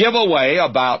and give away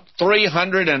about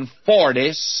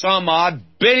 340 some odd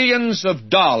billions of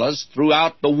dollars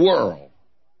throughout the world.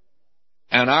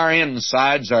 And our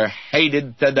insides are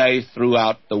hated today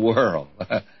throughout the world.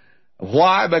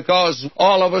 Why? Because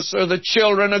all of us are the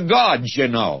children of God, you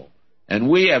know. And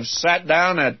we have sat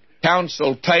down at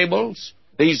council tables,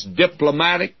 these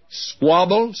diplomatic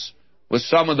squabbles, with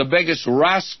some of the biggest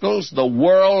rascals the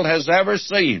world has ever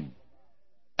seen.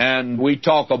 And we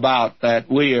talk about that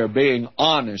we are being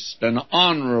honest and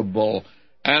honorable,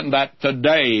 and that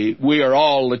today we are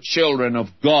all the children of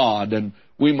God, and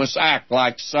we must act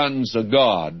like sons of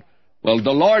God. Well,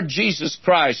 the Lord Jesus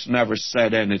Christ never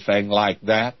said anything like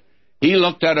that. He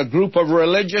looked at a group of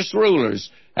religious rulers,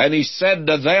 and he said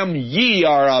to them, "Ye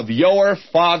are of your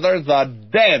father the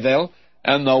devil,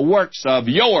 and the works of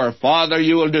your father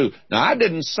you will do." Now, I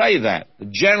didn't say that. The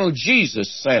gentle Jesus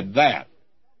said that.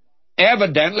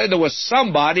 Evidently, there was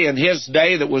somebody in his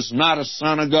day that was not a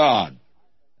son of God.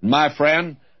 My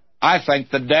friend, I think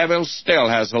the devil still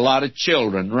has a lot of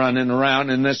children running around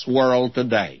in this world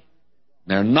today.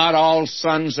 They're not all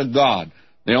sons of God.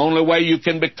 The only way you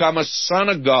can become a son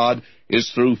of God is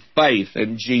through faith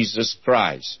in Jesus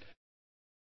Christ.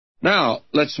 Now,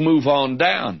 let's move on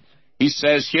down. He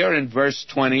says here in verse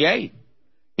 28,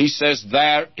 he says,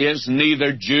 "There is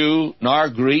neither Jew nor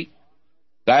Greek,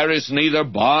 there is neither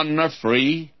bond nor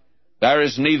free, there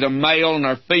is neither male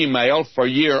nor female, for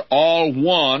ye are all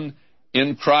one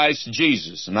in Christ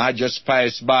Jesus." And I just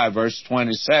passed by verse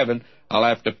 27. I'll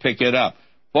have to pick it up.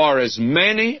 "For as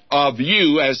many of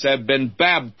you as have been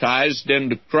baptized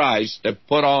into Christ have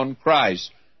put on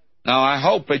Christ." Now, I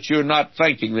hope that you're not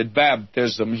thinking that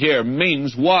baptism here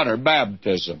means water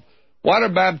baptism. Water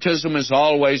baptism is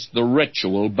always the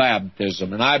ritual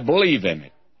baptism, and I believe in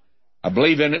it. I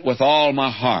believe in it with all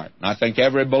my heart. I think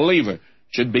every believer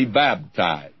should be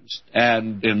baptized.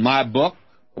 And in my book,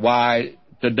 why,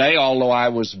 today, although I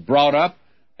was brought up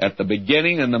at the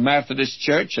beginning in the Methodist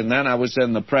Church, and then I was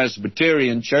in the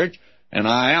Presbyterian Church, and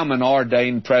I am an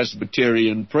ordained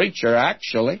Presbyterian preacher,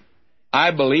 actually, I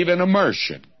believe in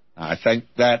immersion. I think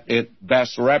that it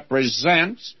best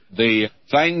represents the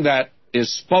thing that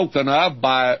is spoken of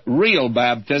by real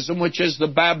baptism, which is the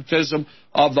baptism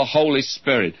of the Holy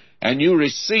Spirit. And you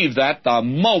receive that the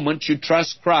moment you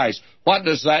trust Christ. What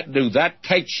does that do? That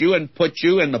takes you and puts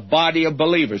you in the body of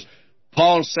believers.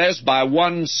 Paul says, "By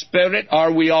one Spirit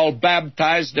are we all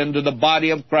baptized into the body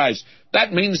of Christ."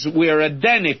 That means we are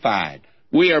identified.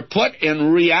 We are put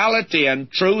in reality and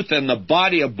truth in the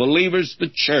body of believers, the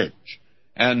church.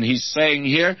 And he's saying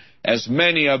here, "As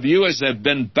many of you as have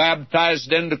been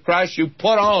baptized into Christ, you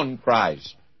put on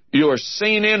Christ." You are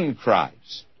seen in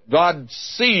Christ. God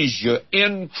sees you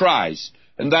in Christ,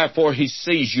 and therefore he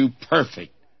sees you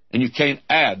perfect. And you can't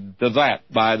add to that,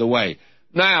 by the way.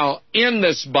 Now, in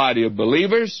this body of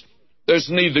believers, there's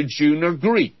neither Jew nor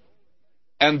Greek.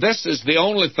 And this is the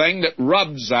only thing that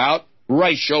rubs out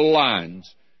racial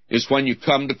lines, is when you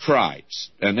come to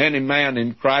Christ. And any man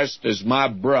in Christ is my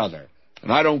brother.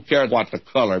 And I don't care what the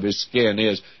color of his skin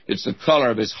is. It's the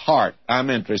color of his heart I'm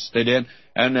interested in.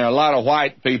 And there are a lot of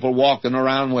white people walking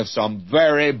around with some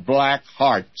very black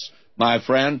hearts, my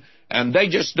friend, and they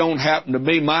just don't happen to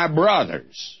be my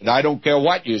brothers. I don't care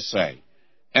what you say.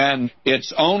 And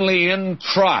it's only in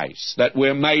Christ that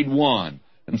we're made one.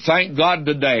 And thank God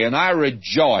today, and I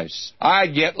rejoice. I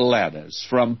get letters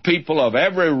from people of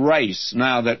every race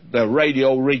now that the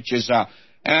radio reaches out.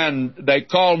 And they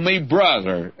call me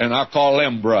brother, and I call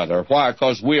them brother. Why?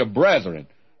 Because we are brethren.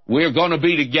 We're going to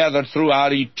be together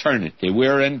throughout eternity.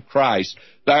 We're in Christ.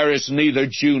 There is neither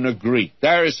Jew nor Greek.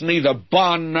 There is neither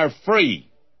bond nor free.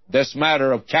 This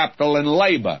matter of capital and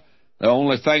labor, the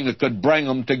only thing that could bring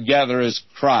them together is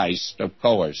Christ, of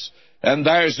course. And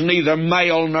there's neither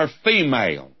male nor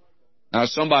female. Now,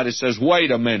 somebody says,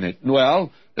 "Wait a minute."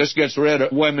 Well, this gets rid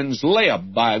of women's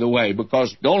lib, by the way,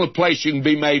 because the only place you can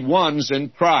be made one's in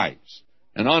Christ.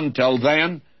 And until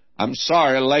then, I'm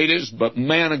sorry, ladies, but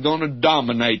men are going to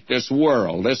dominate this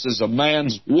world. This is a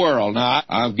man's world. Now,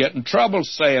 I'm getting trouble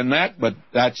saying that, but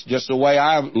that's just the way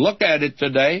I look at it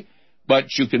today.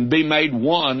 But you can be made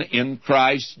one in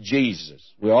Christ Jesus.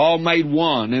 We're all made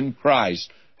one in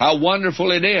Christ. How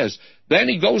wonderful it is. Then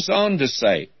he goes on to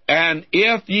say, "And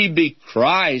if ye be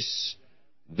Christ,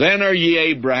 then are ye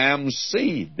Abraham's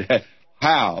seed."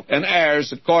 How? And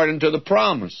heirs according to the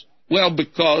promise. Well,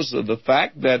 because of the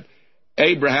fact that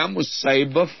Abraham was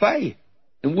saved by faith.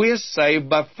 And we're saved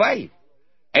by faith.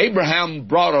 Abraham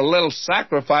brought a little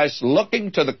sacrifice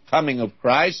looking to the coming of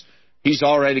Christ. He's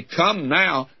already come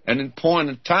now, and in point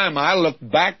of time, I look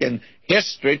back in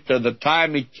history to the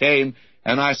time he came,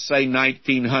 and I say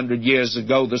 1900 years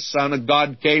ago, the Son of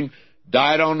God came,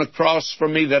 died on the cross for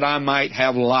me that I might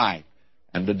have life.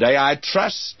 And today I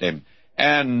trust him,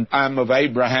 and I'm of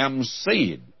Abraham's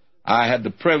seed. I had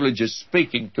the privilege of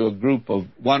speaking to a group of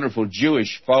wonderful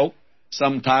Jewish folk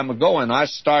some time ago, and I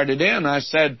started in. I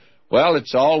said, well,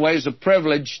 it's always a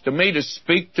privilege to me to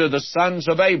speak to the sons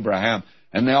of Abraham.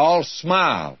 And they all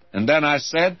smiled. And then I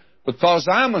said, because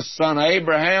I'm a son of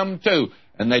Abraham too.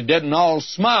 And they didn't all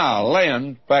smile then.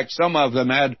 In fact, some of them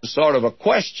had sort of a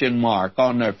question mark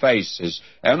on their faces,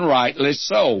 and rightly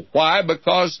so. Why?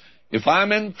 Because if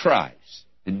I'm in Christ,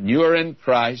 and you're in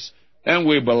Christ, then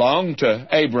we belong to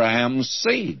Abraham's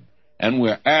seed, and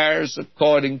we're heirs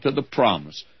according to the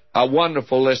promise. How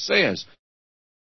wonderful this is.